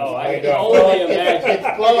fan club. Oh, is I lined can up. only imagine.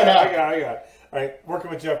 It's blowing up. I got it. All right,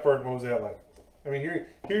 working with Jeff Burton, what was that like? I mean, here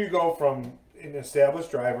you go from an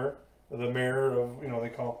established driver, the mayor of they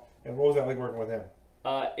call, and what was that like working with him?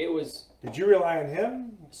 It was. Did you rely on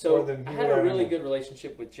him? So more than I he had relied a on really you? good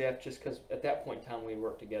relationship with Jeff, just because at that point in time we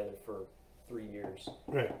worked together for 3 years,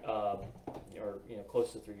 Right. or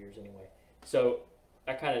close to 3 years anyway. So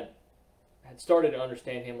I kind of had started to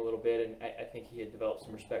understand him a little bit, and I think he had developed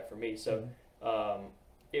some respect for me. So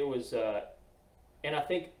it was, and I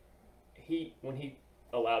think when he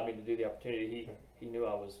allowed me to do the opportunity, he knew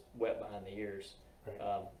I was wet behind the ears. Right.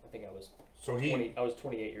 I think I was So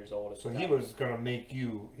 28 years old. So he was going to make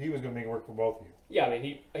it work for both of you. Yeah, I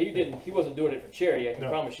mean, he wasn't doing it for charity. I can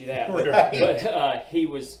promise you that. Right. But he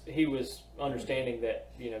was understanding that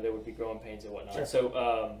there would be growing pains and whatnot. Sure.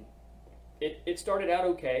 So it started out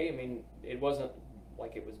okay. I mean, it wasn't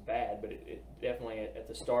like it was bad, but it definitely at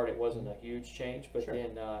the start it wasn't a huge change. But Sure.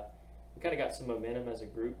 then we kind of got some momentum as a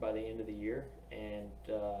group by the end of the year, and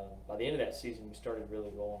by the end of that season we started really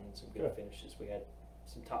rolling in some good finishes. We had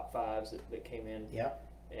some top fives that came in. Yeah.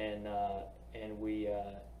 And we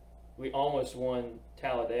almost won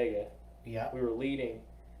Talladega. Yeah. We were leading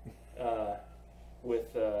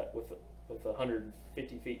with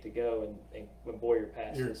 150 feet to go, and when Boyer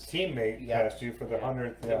passed Your us. teammate passed you for the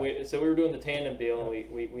 100th. Yeah. So we were doing the tandem deal, and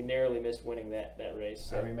we narrowly missed winning that race.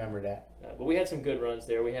 So, I remember that. but we had some good runs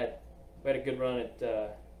there. We had a good run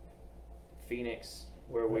at Phoenix,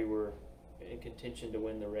 where we were in contention to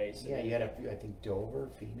win the race. Yeah, you had a few, I think Dover,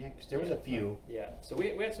 Phoenix. There was a few. Yeah, so we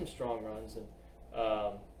had some strong runs, and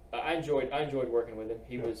I enjoyed working with him.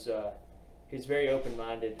 He's very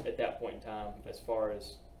open-minded at that point in time, as far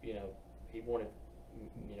as he wanted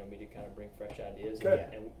me to kind of bring fresh ideas,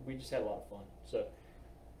 and we just had a lot of fun. So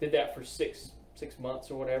did that for six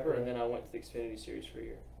months or whatever, and then I went to the Xfinity Series for a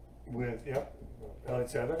year. With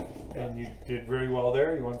Elliott Sadler, and you did very well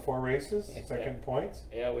there. You won 4 races, second points.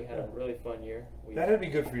 Yeah, we had a really fun year. That'd be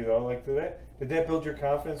good for you though. Like, did that build your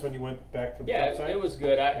confidence when you went back to the top side? It was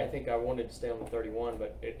good. I think I wanted to stay on the 31,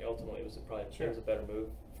 but ultimately it was it was a better move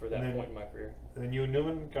for that point in my career. And then you and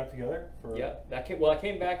Newman got together for I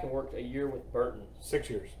came back and worked a year with Burton. 6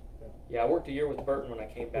 years. Yeah, I worked a year with Burton when I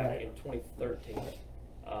came back in 2013.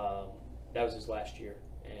 That was his last year,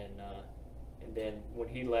 and then when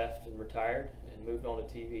he left and retired and moved on to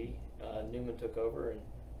TV, Newman took over in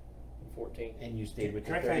 14. And you stayed with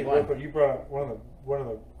Can the I tell you 31. what? But you brought up one of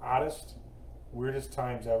the oddest, weirdest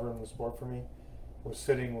times ever in the sport for me was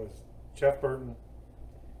sitting with Jeff Burton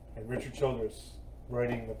and Richard Childress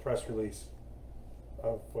writing the press release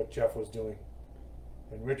of what Jeff was doing.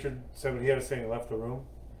 And Richard said what he had to say and he left the room.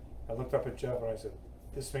 I looked up at Jeff and I said,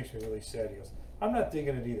 "This makes me really sad." He goes, "I'm not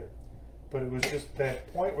digging it either." But it was just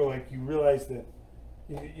that point where you realize that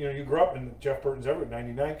you grew up in Jeff Burton's Everett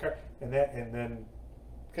 '99 car, and then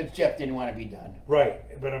Because Jeff didn't want to be done.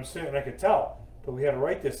 right. But I'm saying, and I could tell. But we had to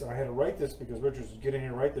write this, and I had to write this because Richard was getting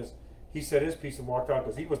here to write this. He said his piece and walked out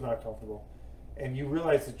because he was not comfortable. And you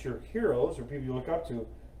realize that your heroes or people you look up to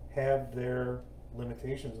have their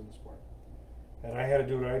limitations in the sport. And I had to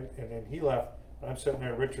do it. And then he left. And I'm sitting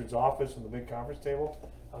there at Richard's office in the big conference table.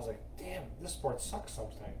 I was like, "Damn, this sport sucks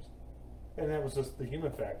sometimes." And that was just the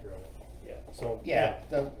human factor of it. Yeah. So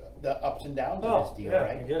The ups and downs of this deal, yeah,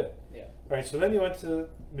 right? I get it. Yeah. All right, so then you went to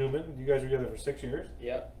Newman. You guys were together for 6 years.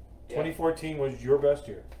 Yeah. 2014 was your best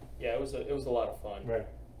year. Yeah, it was a lot of fun. Right.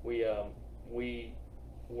 We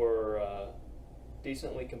were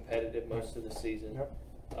decently competitive most of the season. Yep.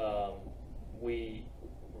 We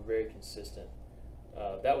were very consistent.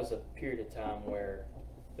 That was a period of time where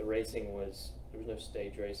the racing there was no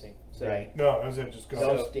stage racing. So Right. No, it was just go.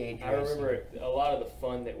 No stage I racing. remember a lot of the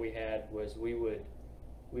fun that we had was we would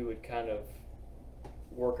kind of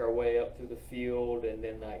work our way up through the field and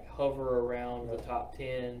then hover around the top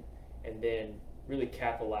 10 and then really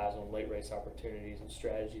capitalize on late race opportunities and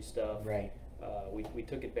strategy stuff. Right. We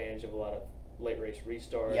took advantage of a lot of late race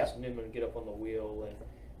restarts. Yep. Newman would get up on the wheel, and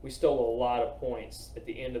we stole a lot of points at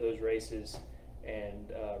the end of those races and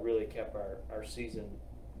really kept our season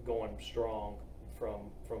going strong from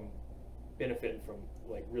benefiting from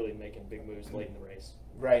really making big moves late in the race.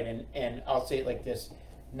 Right, and I'll say it like this,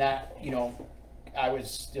 I was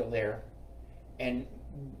still there, and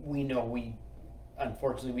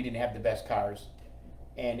unfortunately we didn't have the best cars,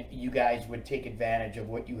 and you guys would take advantage of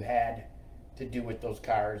what you had to do with those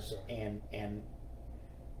cars, and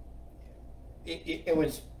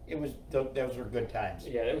it those were good times.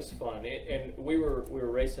 Yeah, it was fun, and we were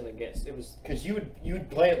racing against. It was Because you'd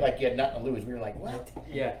play it like you had nothing to lose. We were like, what?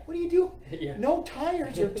 yeah, What do you do? yeah. No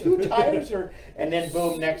tires or 2 tires and then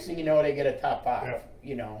boom, next thing you know, they get a top 5. Yeah.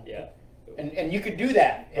 You know, Yeah. and you could do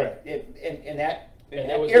that Right. in that And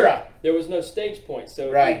there was era. there was no stage point,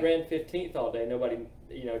 so Right. if you ran 15th all day, nobody,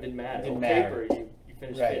 it didn't matter. Didn't On matter. paper, you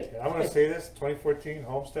finished Right. 5th. And I'm going to say this: 2014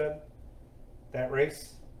 Homestead, that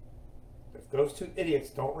race. If those 2 idiots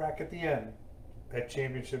don't rack at the end, that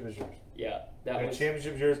championship is yours. Yeah, That that was.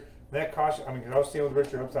 championship is yours. And that caution. I mean, 'cause I was standing with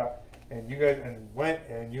Richard up top, and you guys went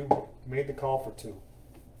and you made the call for 2,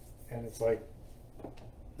 and it's like,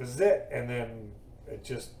 this is it. And then it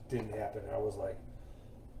just didn't happen. I was like,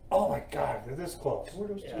 oh my god, they're this close. Who are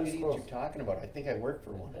those Yeah, 2 it's idiots close. you're talking about? I think I worked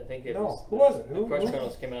for one. I think it No, was. who was it? The Who? crush who?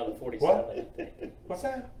 medals came out of the 47. What? I think. What's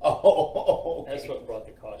that? Oh, That's what brought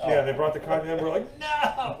the caution. Yeah, they brought the caution, and we're like,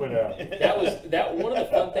 no. But That was one of the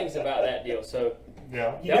fun things about that deal. So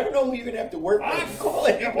yeah. You never know who you're gonna have to work with. I'm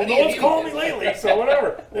Calling Yeah, well, no one's called me lately, so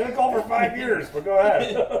whatever. They haven't called for 5 years, but go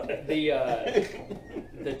ahead.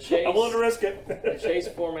 the chase. I'm willing to risk it. The chase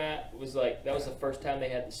format was like that was the first time they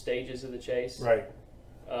had the stages of the chase. Right,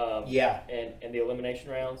 Yeah. And the elimination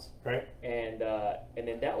rounds. right. And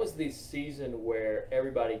then that was the season where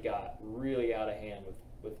everybody got really out of hand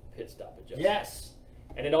with pit stop adjustments. Yes.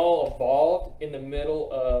 And it all evolved in the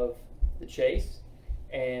middle of the chase,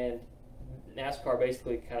 and NASCAR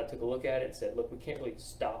basically kind of took a look at it and said, look, we can't really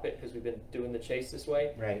stop it because we've been doing the chase this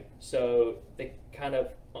way. Right. So they kind of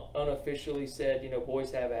unofficially said,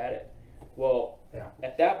 boys, have at it. Well, Yeah.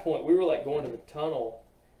 at that point, we were like going to the tunnel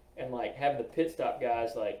and like having the pit stop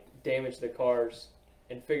guys like damage the cars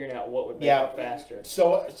and figuring out what would make Yeah. it faster.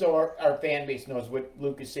 So our fan base knows what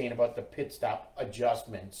Luke is saying about the pit stop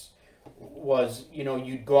adjustments. Was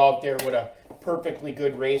you'd go out there with a perfectly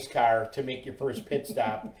good race car to make your first pit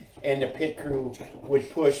stop, and the pit crew would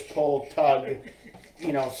push, pull, tug,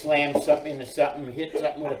 slam something into something, hit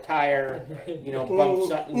something with a tire, bump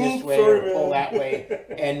something this way sorry, or pull man. that way,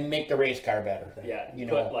 and make the race car better. Yeah, You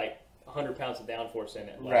put know. like 100 pounds of downforce in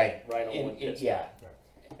it. Like, Right. Right on one pit stop. Yeah.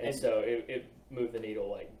 And so it moved the needle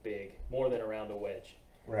like big, more than around a wedge.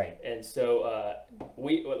 Right. And so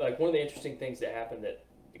we like one of the interesting things that happened that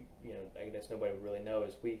I guess nobody would really know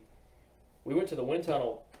is we went to the wind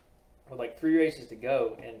tunnel with like 3 races to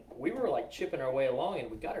go, and we were like chipping our way along,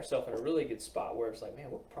 and we got ourselves in a really good spot where it's like,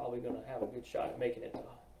 man, we're probably going to have a good shot at making it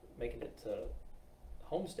to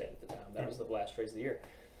Homestead at the time. That was the last race of the year,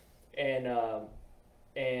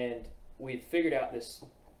 and we had figured out this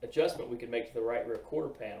adjustment we could make to the right rear quarter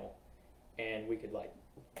panel, and we could like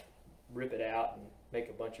rip it out and make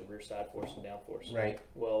a bunch of rear side force and down force. Right.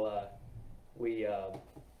 Well, we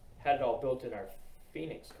had it all built in our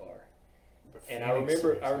Phoenix car, and I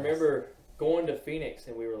remember going to Phoenix,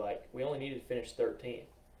 and we were like, we only needed to finish 13th,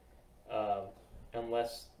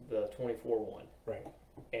 unless the 24 won. Right.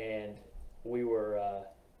 And we were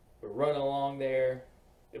running along there,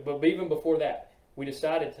 but even before that, we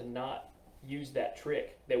decided to not use that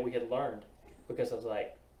trick that we had learned, because I was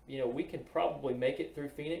like, we can probably make it through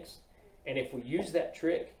Phoenix, and if we use that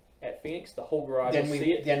trick at Phoenix, the whole garage will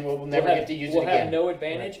see it. Then we'll never get to use it We'll again. have no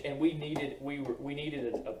advantage, and we needed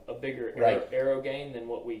a bigger arrow gain than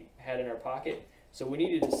what we had in our pocket. So we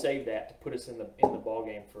needed to save that to put us in the ball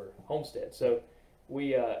game for Homestead. So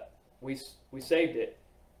we saved it,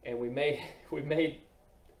 and we made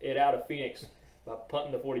it out of Phoenix by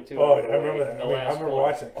punting the 42. Oh, I over the way remember that. in the I mean, I last remember corner.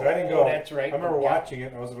 watching it. 'Cause I didn't go. That's right. I remember Yeah. watching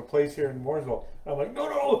it. I was at a place here in Mooresville. I'm like,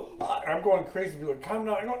 no. I'm going crazy. People are like, come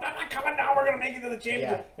now. I go, I'm not coming now. We're gonna make it to the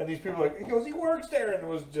championship. And these people are like, he goes, he works there, and it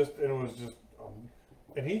was just, and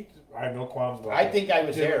I have no qualms about it. I think I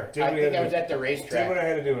was Did- there. did I we think have I was to- at the Did what racetrack. I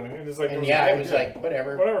had to do, and it was like, And it yeah, a I was like,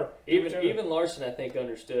 whatever. whatever. Even Larson, I think,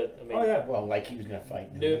 understood. I mean, Oh yeah. Well, like he was going to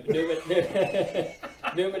fight.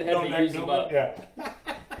 Newman had to use them up. Yeah.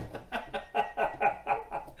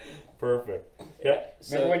 Perfect. Yep.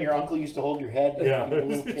 Remember when your uncle used to hold your head? Yeah. You were a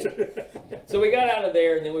little kid? So we got out of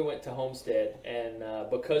there, and then we went to Homestead, and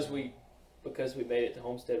because we made it to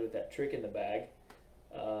Homestead with that trick in the bag,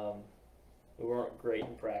 we weren't great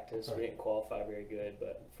in practice. We didn't qualify very good,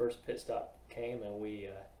 but first pit stop came, and we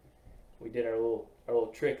did our little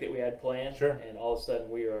trick that we had planned, Sure. and all of a sudden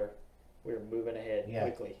we were moving ahead Yeah.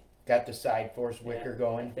 quickly. Got the side force wicker I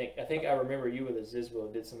going. think I remember you with a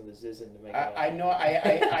Zizwell did some of the zizzing to make it. I know. I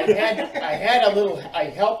had a little. I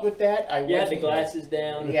helped with that. You had the glasses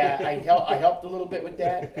down. Yeah, I helped a little bit with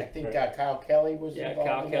that. I think Kyle Kelly was Yeah, involved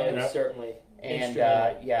Kyle in Kelly that. was certainly And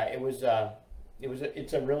instrumental. yeah, it was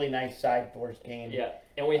It's a really nice side force game. Yeah,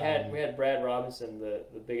 and we had Brad Robinson, the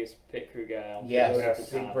biggest pit crew guy out Yes, there at the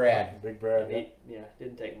Big time. Brad. Big Brad. And he,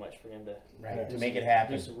 didn't take much for him to Right, do to make some- it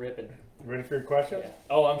happen. Do some ripping. Ready for your question? Yeah.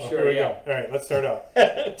 Oh, I'm Oh, sure. here we Yeah. go. All right, let's start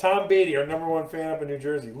out. Tom Beatty, our number one fan up in New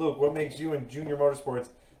Jersey. Luke, what makes you and Junior Motorsports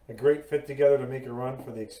a great fit together to make a run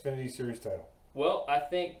for the Xfinity Series title? Well, I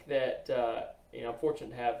think that I'm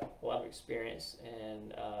fortunate to have a lot of experience,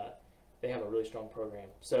 and they have a really strong program.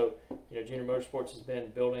 So, Junior Motorsports has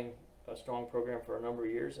been building a strong program for a number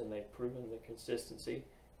of years, and they've proven the consistency.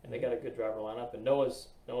 And they got a good driver lineup. And Noah's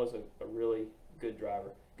a really good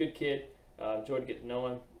driver, good kid. Enjoyed getting to know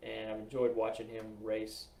him, and I've enjoyed watching him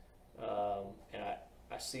race. And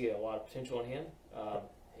I see a lot of potential in him.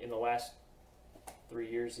 In the last 3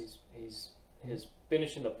 years, his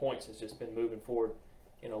finishing the points has just been moving forward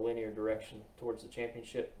in a linear direction towards the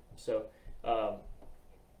championship. So,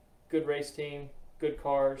 good race team, good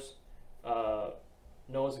cars.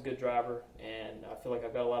 Noah's a good driver, and I feel like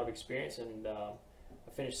I've got a lot of experience. And I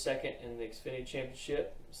finished second in the Xfinity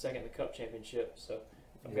Championship, second in the Cup Championship. So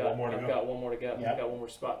I've got one more to go. Yeah. I've got one more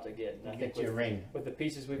spot to get. And I think Get your ring. with the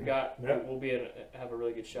pieces we've got, Yep. we'll be able to have a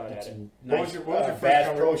really good shot That's at a it. What was nice your first Bass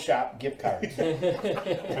conver- Pro Shop gift card. I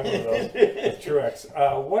remember those. With Truex.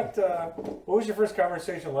 What was your first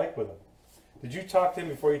conversation like with him? Did you talk to him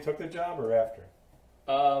before you took the job or after?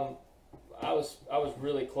 I was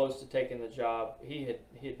really close to taking the job. He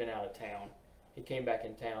had been out of town. He came back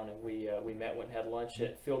in town, and we met, went and had lunch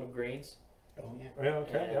at Field of Greens, Oh, yeah. Yeah,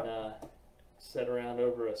 okay, and yeah. sat around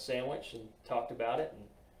over a sandwich and talked about it.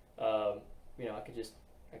 And I could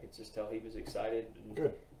just tell he was excited. And,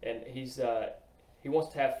 Good. And he wants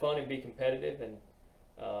to have fun and be competitive, and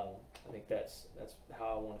I think that's how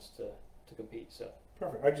I want us to compete. So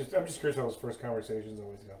Perfect. I'm just curious how those first conversations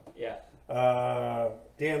always go. yeah.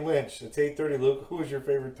 Dan Lynch, it's 8:30. Luke, who was your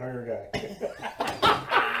favorite tire guy?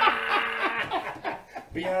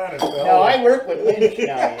 Be honest. Phil. No, I work with Lynch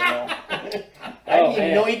now, I didn't even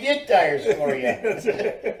man. know he did tires for you.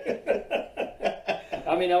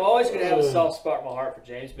 I mean, I'm always going to have a soft spot in my heart for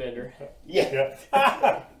James Bender. Yeah.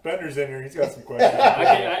 Yeah. Bender's in here. He's got some questions.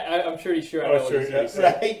 I'm pretty sure I know Oh, sure, what he's yeah. going to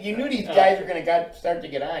say. Right? You knew these guys were going to start to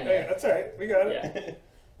get on Hey, you. that's all right. We got it. Yeah.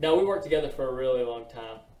 No, we worked together for a really long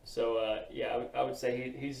time. So I would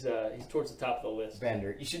say he's towards the top of the list.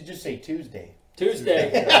 Bender. You should just say Tuesday. Tuesday.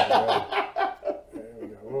 There we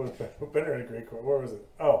go. What was Bender had a great quote. What was it?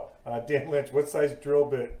 Oh, Dan Lynch. What size drill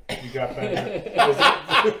bit you got,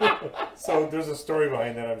 Bender? So there's a story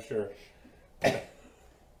behind that, I'm sure.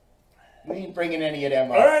 We ain't bringing any of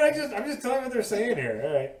them All up. right, I'm just telling you what they're saying here.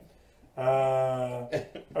 All right.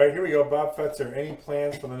 All right, here we go. Bob Fetzer. Any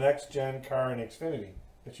plans for the next gen car in Xfinity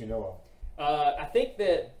that you know of? I think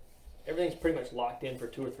that everything's pretty much locked in for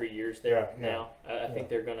 2 or 3 years there Yeah, now. I think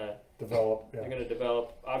they're gonna Develop. they're Yeah. gonna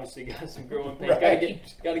develop. Obviously, got some growing pains. Right.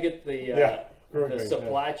 Got to get the Yeah, growing the pains,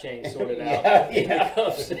 supply chain sorted out. Yeah, when yeah. it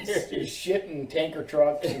comes there. Shit and tanker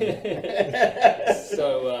trucks.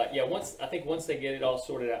 So once they get it all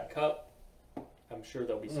sorted out, Cup, I'm sure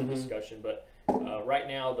there'll be some Mhm. discussion. But right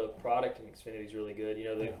now, the product in Xfinity is really good.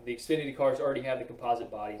 The Xfinity cars already have the composite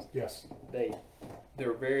bodies. Yes.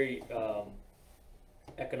 They're very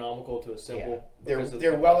economical to assemble. because of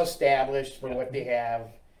They're the well established for Yeah. what they have.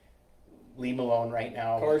 Leave 'em alone right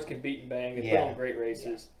now. Cars can beat and bang. They Yeah. put on great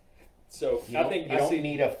races. So You I don't, think you don't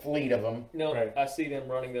need a fleet of them. No, I see them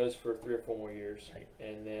running those for 3 or 4 more years,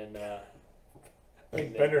 and then. I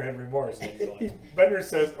think Bender had remorse. and then going. Bender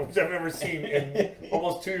says, which I've never seen in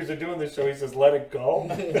almost 2 years of doing this show, he says, let it go.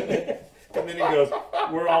 And then he goes,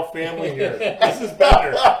 we're all family here. This is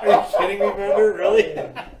Bender. Are you kidding me, Bender? Really?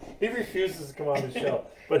 He refuses to come on the show.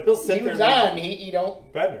 But he'll sit He there was and on. He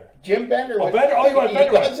don't. Bender. Jim Bender. Oh, was, Bender. Oh, you want he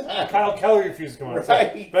Bender was on. on. Kyle Kelly refused to come on. Right.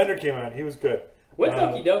 Sorry. Bender came on. He was good. When's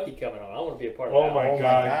Okie Dokie coming on? I want to be a part of Oh that. my Oh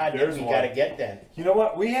God, my God! there's We one. got to get that. You know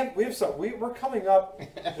what? We have some. We're coming up.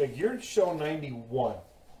 Like your show 91.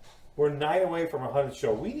 We're 9 away from a 100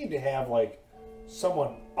 show. We need to have like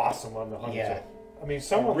someone awesome on the 100 Yeah. show. I mean,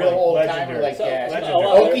 someone real like old legendary. timer like that. Legendary.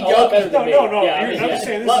 Okie dokie. No. Yeah, I'm just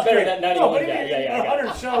saying a this lot is better great. than No, 91 but guy. Yeah, I got it.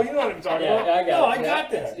 100 show. You know what I'm talking Yeah, about? I got No, it. I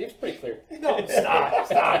got that. It's pretty clear. No, stop.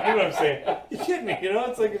 You know what I'm saying? You kidding me? You know,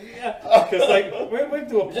 it's like because like we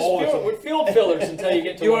do a Just poll. or something. with field fillers until you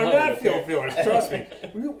get to You are 100. not field fillers. Trust me.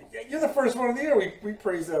 You're the first one of the year. We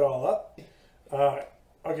praise that all up.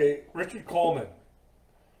 Okay, Richard Coleman.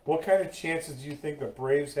 What kind of chances do you think the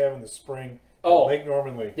Braves have in the spring? Oh. at Lake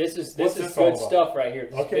Norman League. This is What's good this all about? stuff right here.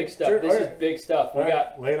 This Okay, is big stuff. sure, This all is right. big stuff. We All right,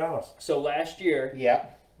 got lay it on us. so last year Yeah.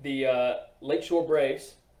 the Lakeshore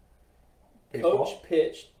Braves Baseball. coach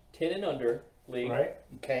pitched 10 and under league. Right.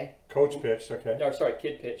 Okay. Coach pitched. Okay. No, sorry,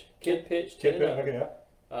 kid pitch. Kid pitch. Kid 10 pitch. and Okay. under.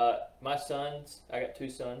 Yeah. My sons, I got 2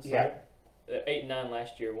 sons. Yeah. 8 and 9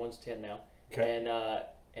 last year. One's 10 now. Okay.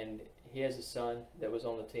 And he has a son that was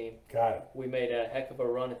on the team. Got it. We made a heck of a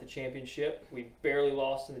run at the championship. We barely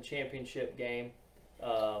lost in the championship game. We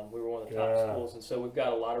were one of the top Yeah. schools, and so we've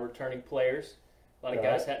got a lot of returning players. A lot of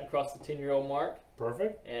Yeah. guys hadn't crossed the 10-year-old mark,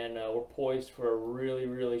 Perfect. and we're poised for a really,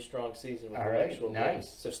 really strong season with All the right, actual nice. games.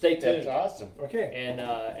 So stay tuned. That's awesome. Okay. And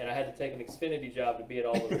I had to take an Xfinity job to be at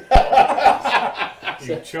all of it.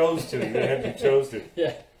 You chose to. You chose to.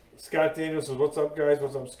 Yeah. Scott Daniels says, "What's up, guys?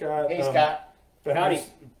 What's up, Scott?" Hey, Scott. Howdy.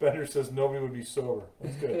 Bender says nobody would be sober.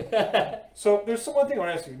 That's good. So there's one thing I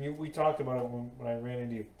want to ask you. We talked about it when I ran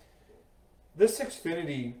into you. This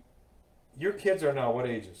Xfinity, your kids are now what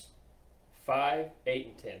ages? 5, 8,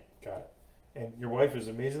 and 10. Got it. And your wife is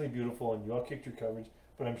amazingly beautiful, and you all kicked your coverage.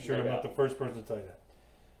 But I'm sure No I'm not doubt. the first person to tell you that.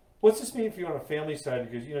 What's this mean for you on a family side?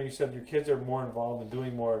 Because you said your kids are more involved in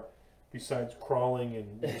doing more besides crawling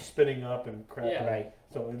and spitting up and crap. Yeah. Right.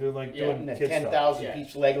 So they're like Yeah, doing And the kid stuff. 10,000 Yeah.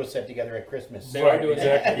 piece Lego set together at Christmas. They Right, are doing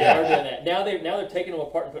exactly. that. They are doing that. Now they're taking them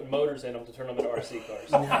apart and putting motors in them to turn them into RC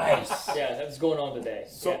cars. Nice. Yeah, that's going on today.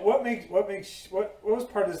 So Yeah. what was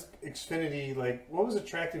part of this Xfinity, like, what was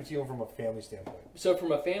attractive to you from a family standpoint? So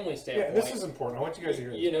from a family Yeah, standpoint, this is important. I want you guys to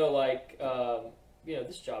hear this.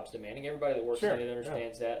 this job's demanding. Everybody that works Sure, in it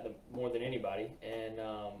understands that more than anybody, and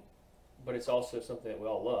but it's also something that we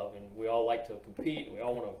all love, and we all like to compete, and we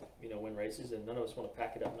all want to win races, and none of us want to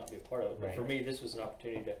pack it up and not be a part of it. But Right. for me, this was an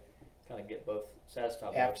opportunity to kind of get both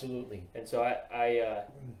satisfied. Absolutely. And so I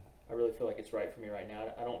really feel like it's right for me right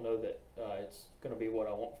now. I don't know that it's going to be what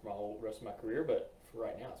I want for my whole rest of my career, but for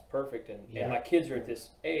right now, it's perfect. And, Yeah. and my kids are at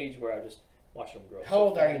this age where I just watch them grow. How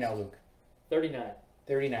old are you now, Luke? 39.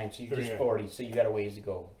 39, so you're just 39. 40, so you got a ways to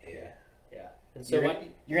go. Yeah. And so You're, my,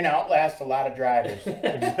 you're going to outlast a lot of drivers.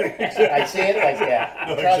 Exactly. I say it like that.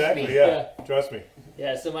 No, Trust exactly. me. Yeah. Trust me.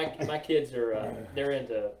 yeah, so my kids are they're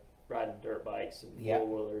into riding dirt bikes and Yeah.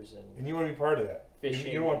 four-wheelers and And you want to be part of that.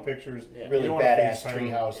 fishing. You don't want pictures. Yeah. Really You don't wanna badass FaceTime.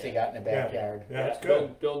 treehouse they Yeah. got in the backyard. Yeah, that's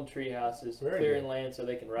good. Building tree houses, Very clearing good. land so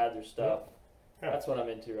they can ride their stuff. Yeah. That's what I'm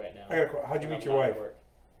into right now. I got a question. How'd you when meet I'm your not at wife?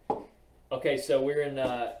 work. Okay, so we're in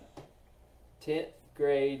 10th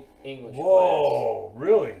grade English class. Whoa,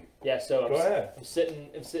 really? Yeah, so Go ahead. I'm sitting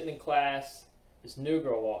in class. This new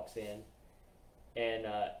girl walks in, and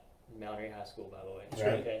Mount Airy High School, by the way.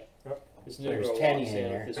 Right. Okay. Yep. This new There's girl Tenny walks in in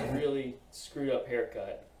there. with this really screwed up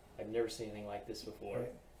haircut. I've never seen anything like this before.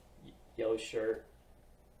 Right. Yellow shirt,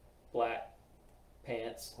 black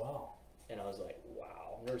pants, Wow. and I was like,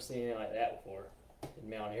 "Wow, I've never seen anything like that before in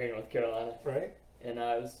Mount Airy, North Carolina." Right? And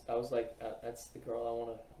I was like, "That's the girl I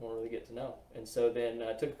want to really get to know." And so then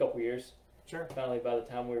it took a couple years. Sure. Finally, by the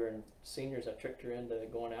time we were in seniors, I tricked her into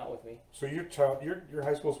going out with me. So your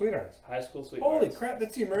high school sweethearts. High school sweethearts. Holy crap,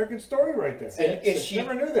 that's the American story right there. And is she,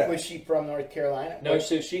 Never knew that. was she from North Carolina? No,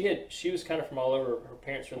 so she was kind of from all over. Her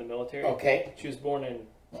parents were in the military. Okay. She was born in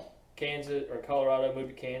Kansas or Colorado, moved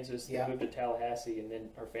to Kansas, then Yeah. moved to Tallahassee, and then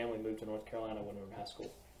her family moved to North Carolina when we were in high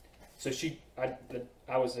school. So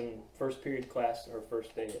I was in first period class her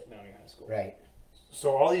first day at Mount Airy High School. Right.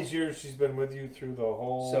 So all these years she's been with you through the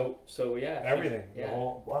whole So yeah, everything. Yeah. The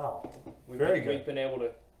whole wow. We've Very been, good. We've been able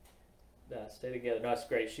to stay together. No, it's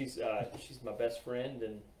great. She's my best friend,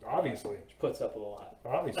 and Obviously. she puts up with a lot.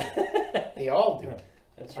 Obviously. They all do. Yeah.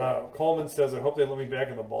 That's right. Coleman says, I hope they let me back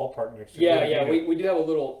in the ballpark next year. Yeah, we do have a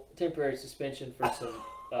little temporary suspension for some.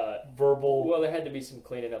 verbal. Well, there had to be some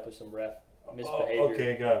cleaning up of some ref misbehavior. Oh,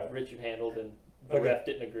 okay, got it. Richard handled, and the Okay. ref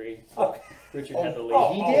didn't agree. Okay. Richard Oh, had to leave.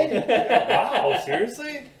 oh, He did? Wow,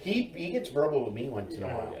 seriously? He gets verbal with me once in a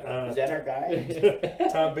while. Uh, Is that our guy?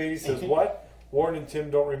 Tom Beatty says, what? Warren and Tim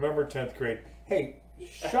don't remember 10th grade. Hey,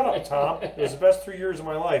 shut up, Tom. It was the best 3 years of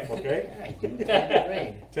my life, okay? Yeah, I do 10th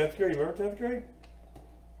grade. 10th grade, you remember 10th grade?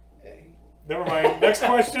 Never mind. Next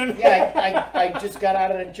question. Yeah, I just got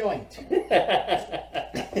out of the joint.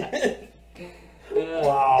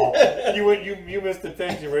 Wow. You missed the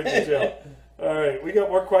tension right in the jail. All right, we got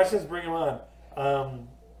more questions. Bring them on.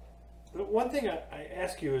 The one thing I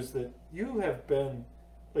ask you is that you have been,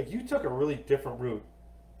 like, you took a really different route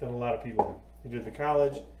than a lot of people do. You did the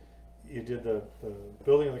college, you did the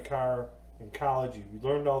building of the car in college, you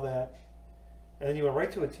learned all that, and then you went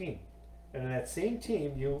right to a team. And in that same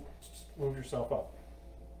team, you moved yourself up.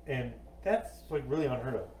 And that's, like, really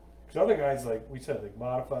unheard of. Because other guys, like we said, like,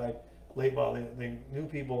 modified, late model, they knew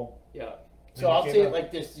people. Yeah. So I'll say it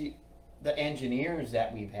like this: the engineers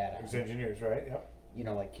that we've had, Ex engineers, right? Yep. you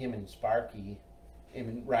know, like him and Sparky, him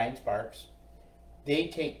and Ryan Sparks, they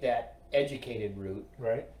take that educated route.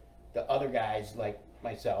 Right. The other guys, like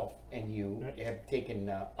myself and you have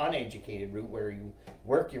taken uneducated route where you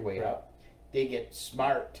work your way up, they get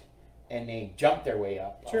smart and they jump their way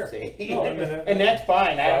up. Sure. I'll say. No, and that's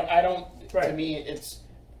fine. I don't. Right. To me, it's.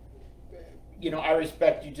 I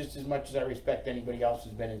respect you just as much as I respect anybody else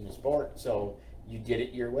who's been in the sport. So you did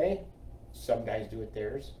it your way. Some guys do it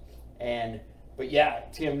theirs, but yeah,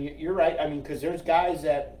 Tim, you're right. I mean, because there's guys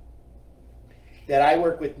that I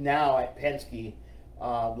work with now at Penske,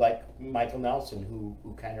 like Michael Nelson,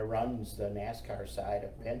 who kind of runs the NASCAR side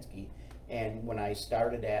of Penske. And when I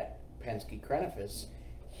started at Penske Crenifus,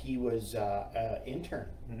 he was an intern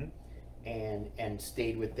and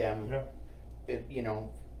stayed with them,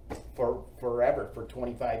 for forever, for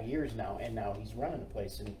 25 years now. And now he's running the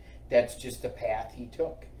place, and that's just the path he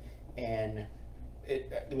took. And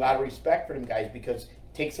a lot of respect for them guys, because it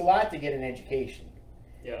takes a lot to get an education.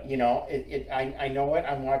 Yeah. I know it.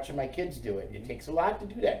 I'm watching my kids do it. It takes a lot to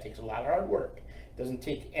do that. It takes a lot of hard work. It doesn't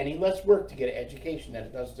take any less work to get an education than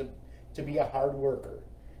it does to be a hard worker.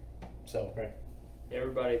 So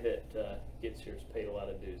Everybody that gets here has paid a lot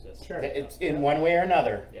of dues. That's Sure. it's in one way or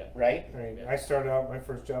another, right? I mean, I started out, my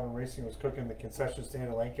first job in racing was cooking the concession stand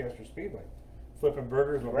at Lancaster Speedway, flipping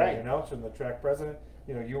burgers with Mike Nelson and the track president.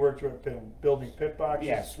 You worked with building pit boxes.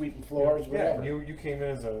 Yeah, sweeping floors, whatever. Yeah, you came in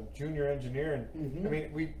as a junior engineer, and I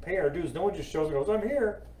mean, we pay our dues. No one just shows and goes, "I'm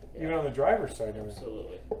here." Even on the driver's side.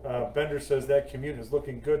 Absolutely. Bender says that commute is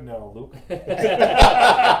looking good now, Luke. 5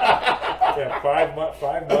 miles.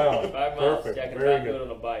 5 miles. Perfect. Yeah, I can Very not do good. it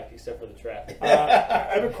on a bike except for the traffic.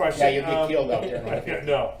 I have a question. Yeah, you'll get killed out there.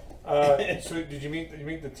 No. So did you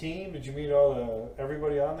meet the team? Did you meet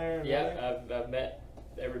everybody on there? And everything? Yeah, I've met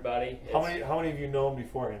everybody. How many of you know him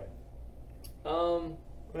beforehand?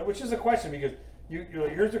 Which is a question, because you're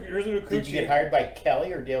like, here's a new crew Did you chief. get hired by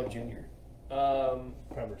Kelly or Dale Jr.?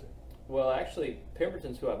 Pemberton. Well, actually,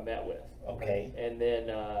 Pemberton's who I met with. Okay. And then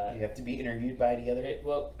You have to be interviewed by the other.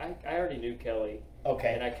 I already knew Kelly.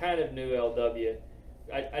 Okay. And I kind of knew LW.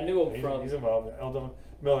 I knew him from. He's involved in Eldon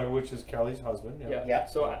Miller, which is Kelly's husband. Yeah.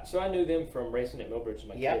 So I knew them from racing at Millbridge with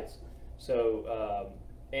my Yeah. kids. So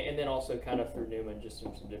and then also kind of through Newman, just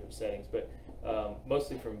in some different settings, but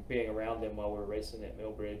mostly from being around them while we were racing at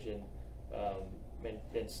Millbridge and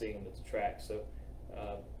then seeing them at the track. So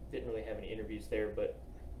didn't really have any interviews there, but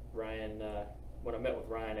Ryan. When I met with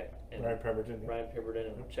Ryan Ryan Pemberton. Ryan Pemberton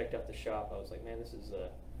and checked out the shop, I was like, man, this is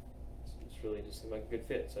it's really just seemed like a good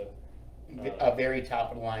fit. So A very top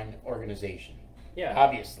of the line organization. yeah,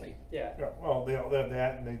 Obviously. yeah. Well, they have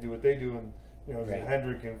that, and they do what they do, and there's Right. a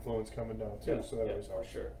Hendrick influence coming down too. Yeah, So that yeah, always for helps.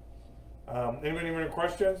 sure. Anybody have any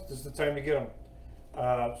questions? This is the time to get them.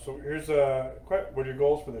 So here's what are your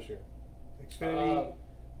goals for this year? Xfinity,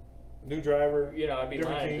 new driver. I'd be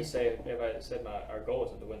different lying team? to say if I said our goal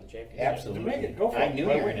is to win the championship. Absolutely. To make it, go for I it. knew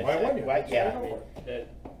Why you were wouldn't- gonna why say wouldn't you? why- Let's yeah. go for it. That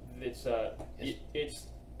it's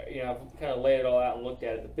I've kind of laid it all out and looked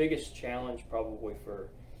at it. The biggest challenge probably for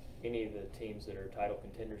any of the teams that are title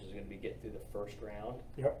contenders is going to be getting through the first round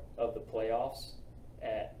of the playoffs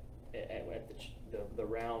at the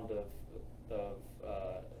round of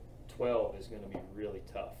 12 is going to be really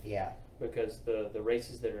tough. Yeah. Because the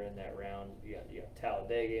races that are in that round, you got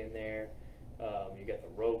Talladega in there, you got the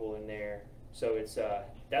Roval in there, so it's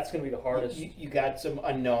that's going to be the hardest. You got some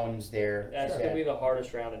unknowns there. That's going to be the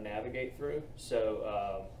hardest round to navigate through.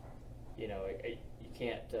 So you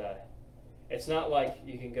can't. It's not like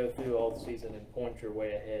you can go through all the season and point your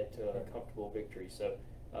way ahead to a comfortable victory. So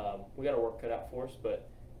we got our work cut out for us. But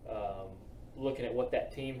looking at what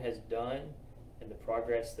that team has done and the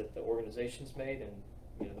progress that the organization's made, and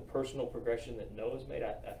the personal progression that Noah's made,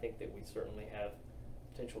 I think that we certainly have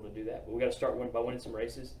potential to do that. But we got to start by winning some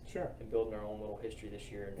races, and building our own little history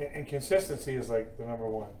this year. And consistency is like the number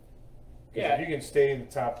one. Yeah. If you can stay in the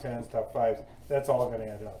top 10s, top 5s, that's all going to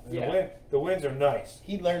add up. And the wins are nice.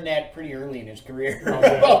 He learned that pretty early in his career.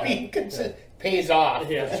 Yeah. Being consistent pays off.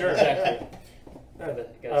 Yeah, Sure. exactly. Got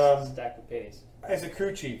to stack the pennies. As a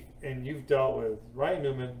crew chief, and you've dealt with Ryan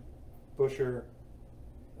Newman, Busher,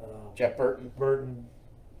 Jeff Burton,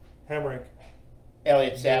 Hemrick,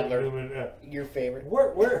 Elliott Sadler, Newman, your favorite.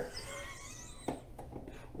 Where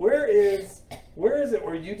is it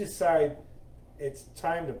where you decide it's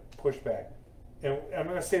time to push back? And I'm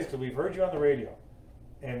going to say this because we've heard you on the radio,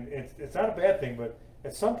 and it's not a bad thing, but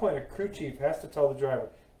at some point a crew chief has to tell the driver,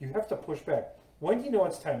 you have to push back. When do you know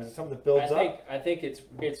it's time? Is it something that builds up? I think it's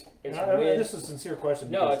And when, this is a sincere question.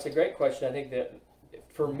 no, because- it's a great question. I think that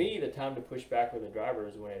for me, the time to push back with the driver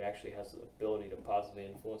is when it actually has the ability to positively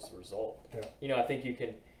influence the result. Yeah. I think you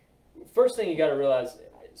can. First thing you got to realize.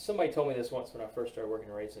 Somebody told me this once when I first started working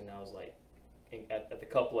in racing. And I was like, at the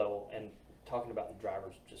cup level, and talking about the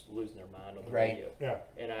drivers just losing their mind on the Right. radio. Yeah.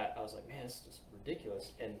 And I was like, man, this is just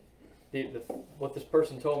ridiculous. And what this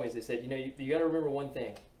person told me is they said, you got to remember one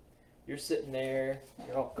thing. You're sitting there,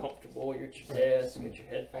 you're all comfortable, you're at your desk, you got your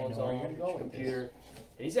headphones I know where on, you're your going with computer.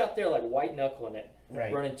 And he's out there like white knuckling it,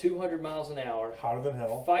 Right. running 200 miles an hour, Hotter than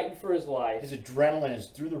hell. fighting for his life. His adrenaline is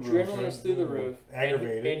through the roof. Adrenaline is through the roof.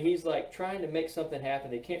 Aggravated. And he's like trying to make something happen.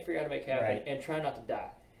 They can't figure out how to make it happen Right. and try not to die.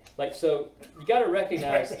 Like, so you got to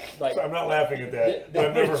recognize, like, So I'm not laughing at that. The-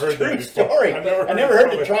 I've never heard that true before. story. I've never I never heard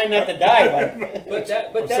of the it. trying not to die one. but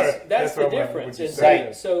I'm that's sorry. that's the what I'm laughing difference. when you And say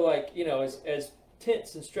Right. so like, as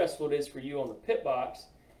tense and stressful it is for you on the pit box,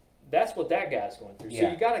 that's what that guy's going through. So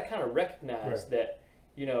Yeah. you got to kind of recognize Right. that,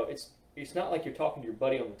 it's not like you're talking to your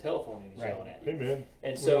buddy on the telephone and he's Right. yelling at Hey you. man,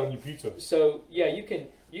 And we're so on your pizza. So yeah, you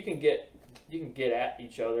can get at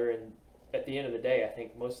each other, and at the end of the day, I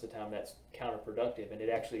think most of the time that's counterproductive, and it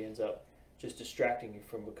actually ends up just distracting you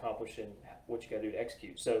from accomplishing what you got to do to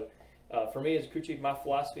execute. So for me as a crew chief, my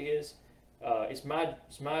philosophy is it's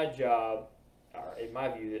my job, or in my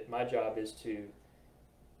view, that my job is to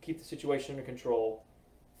keep the situation under control,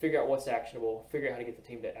 figure out what's actionable, figure out how to get the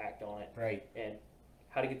team to act on it, Right. and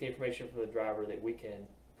how to get the information from the driver that we can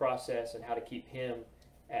process, and how to keep him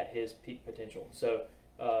at his peak potential. So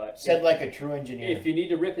Said like a true engineer. if you need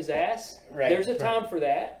to rip his ass, Right. there's a time for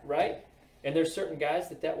that, right? And there's certain guys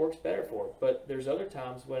that works better for. But there's other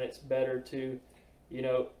times when it's better to,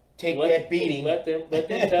 Take let that beating. Let them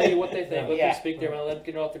tell you what they think. Let Yeah. them speak their mind. Let them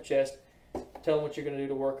get it off their chest. Tell them what you're going to do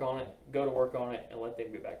to work on it. Go to work on it, and let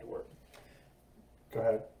them get back to work. Go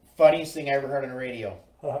ahead. Funniest thing I ever heard on the radio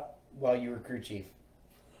Huh? while you were crew chief.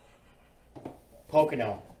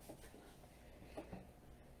 Pocono.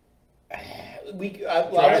 I'll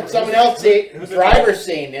Driver. let someone else say. Who's the Driver's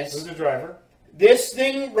saying Who's this. the driver? This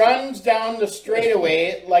thing runs down the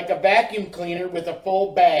straightaway like a vacuum cleaner with a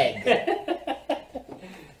full bag.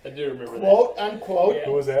 I do remember Quote unquote. Yeah.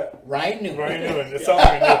 Who was that? Ryan Newman. Ryan Newman. It sounds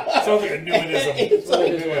like a Newmanism. It's that. like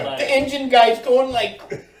What is one line? the engine guy's going like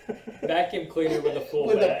Vacuum cleaner with a full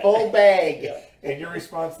with bag. a full bag. Yeah. And your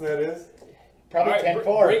response to that is? Probably All right,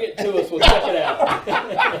 10-4. bring it to us. We'll check it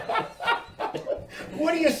out.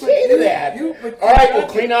 What do you say to that? You- All right, we'll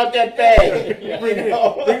clean out that bag. Yeah. Bring, You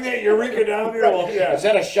know? bring that Eureka down here. Well, yeah. Is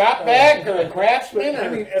that a shop bag or a craftsman? I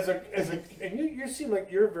Or? mean, and you seem like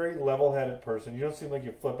you're a very level-headed person. You don't seem like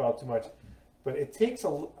you flip out too much, but it takes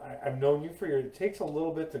I've known you for years. It takes a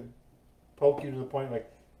little bit to poke you to the point,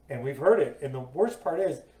 and we've heard it. And the worst part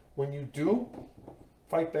is when you do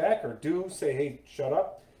fight back or do say, "Hey, shut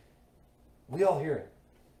up," we all hear it.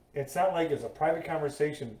 It's not like it's a private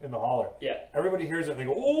conversation in the holler. Yeah. Everybody hears it and they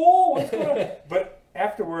go, "Oh, what's going on?" But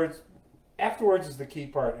afterwards is the key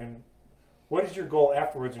part. And what is your goal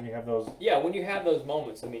afterwards when you have those? Yeah, when you have those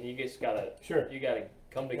moments, I mean, you just gotta Sure.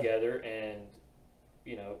 come together and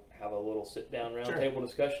have a little sit down round Sure. table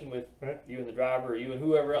discussion with Right. you and the driver, or you and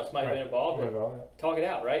whoever else might have been Right. involved, Right, and well, talk it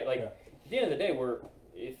out, right? Like Yeah. at the end of the day,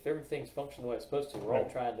 if everything's functioning the way it's supposed to, we're all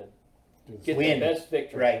Right. trying to do this. get Win. the best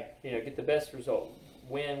victory, Right. Get the best result,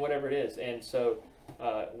 win, whatever it is. And so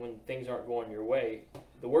when things aren't going your way,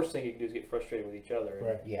 the worst thing you can do is get frustrated with each other.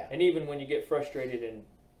 Right. Yeah. And even when you get frustrated and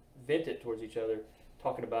vent it towards each other,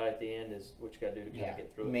 talking about it at the end is what you got to do to kind Yeah. of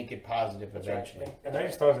get through it. Make it positive That's right. eventually. And I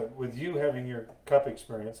just thought that with you having your cup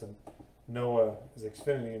experience and Noah is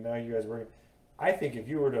Xfinity and now you guys working, I think if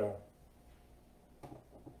you were to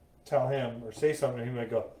tell him or say something to him, he might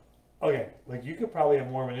go, okay, like you could probably have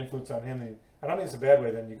more of an influence on him than, I don't think it's a bad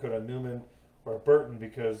way, than you could on Newman or Burton,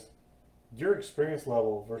 because your experience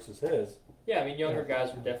level versus his. Yeah, I mean, younger guys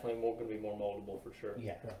are definitely going to be more moldable for sure.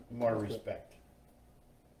 Yeah. More respect.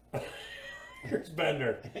 Here's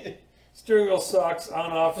Bender. Steering wheel sucks,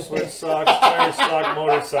 on-off switch sucks, tires suck,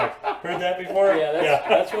 motor sucks. Heard that before? Yeah,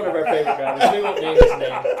 that's one of our favorite drivers. We won't name his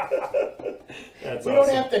name. That's We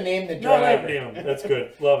awesome. don't have to name the No, I driver. have name him. That's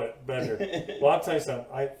good. Love it, Bender. Well, I'll tell you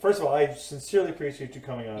something. First of all, I sincerely appreciate you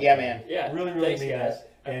coming on. Yeah, man. Yeah, Really, really thanks, mean guys. that.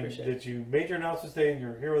 I And appreciate it. that you made your announcement today and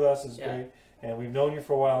you're here with us is Yeah. great. And we've known you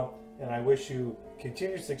for a while. And I wish you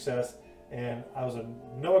continued success. And I was a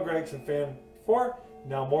Noah Gregson fan before,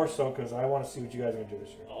 now more so because I want to see what you guys are going to do this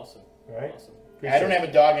year. Awesome. All right? Awesome. I don't have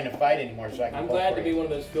a dog in the fight anymore, so I can I'm vote glad for to be you. one of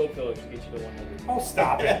those field fillers to get you to 100. Oh,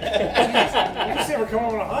 stop it. Jeez. You just say we're coming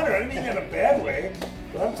on 100. I didn't mean that in a bad way.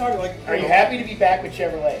 But I'm talking like. Are you happy to be back with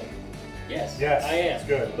Chevrolet? Yes. Yes, I am. it's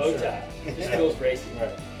good. Bow Sure. tie. This feels racing. Right.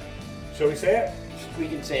 Shall we say it? We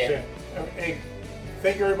can say it. Hey,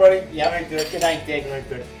 thank you, everybody. Yep. Good night, Dick. Good night, Dick. Good night,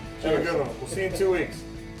 Dick. Have a good one. We'll see you in 2 weeks.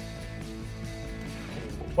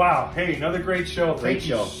 Wow. Hey, another great show. Great Thank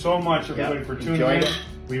you show. so much, everybody, Yep. for tuning Enjoyed in. it.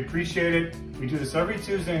 We appreciate it. We do this every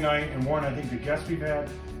Tuesday night, and Warren, I think the guests we've had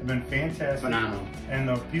have been fantastic. Phenomenal. And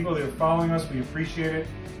the people that are following us, we appreciate it.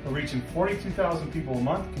 We're reaching 42,000 people a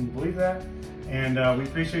month. Can you believe that? And we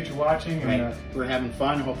appreciate you watching. And Right. We're having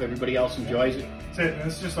fun. Hope everybody else enjoys it. that's it. And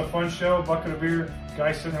it's just a fun show. Bucket of beer,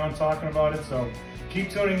 guys sitting around talking about it. So keep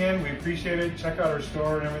tuning in. We appreciate it. Check out our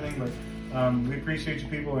store and everything. But we appreciate you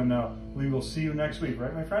people, and we will see you next week.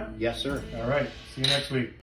 Right, my friend? Yes, sir. All right. See you next week.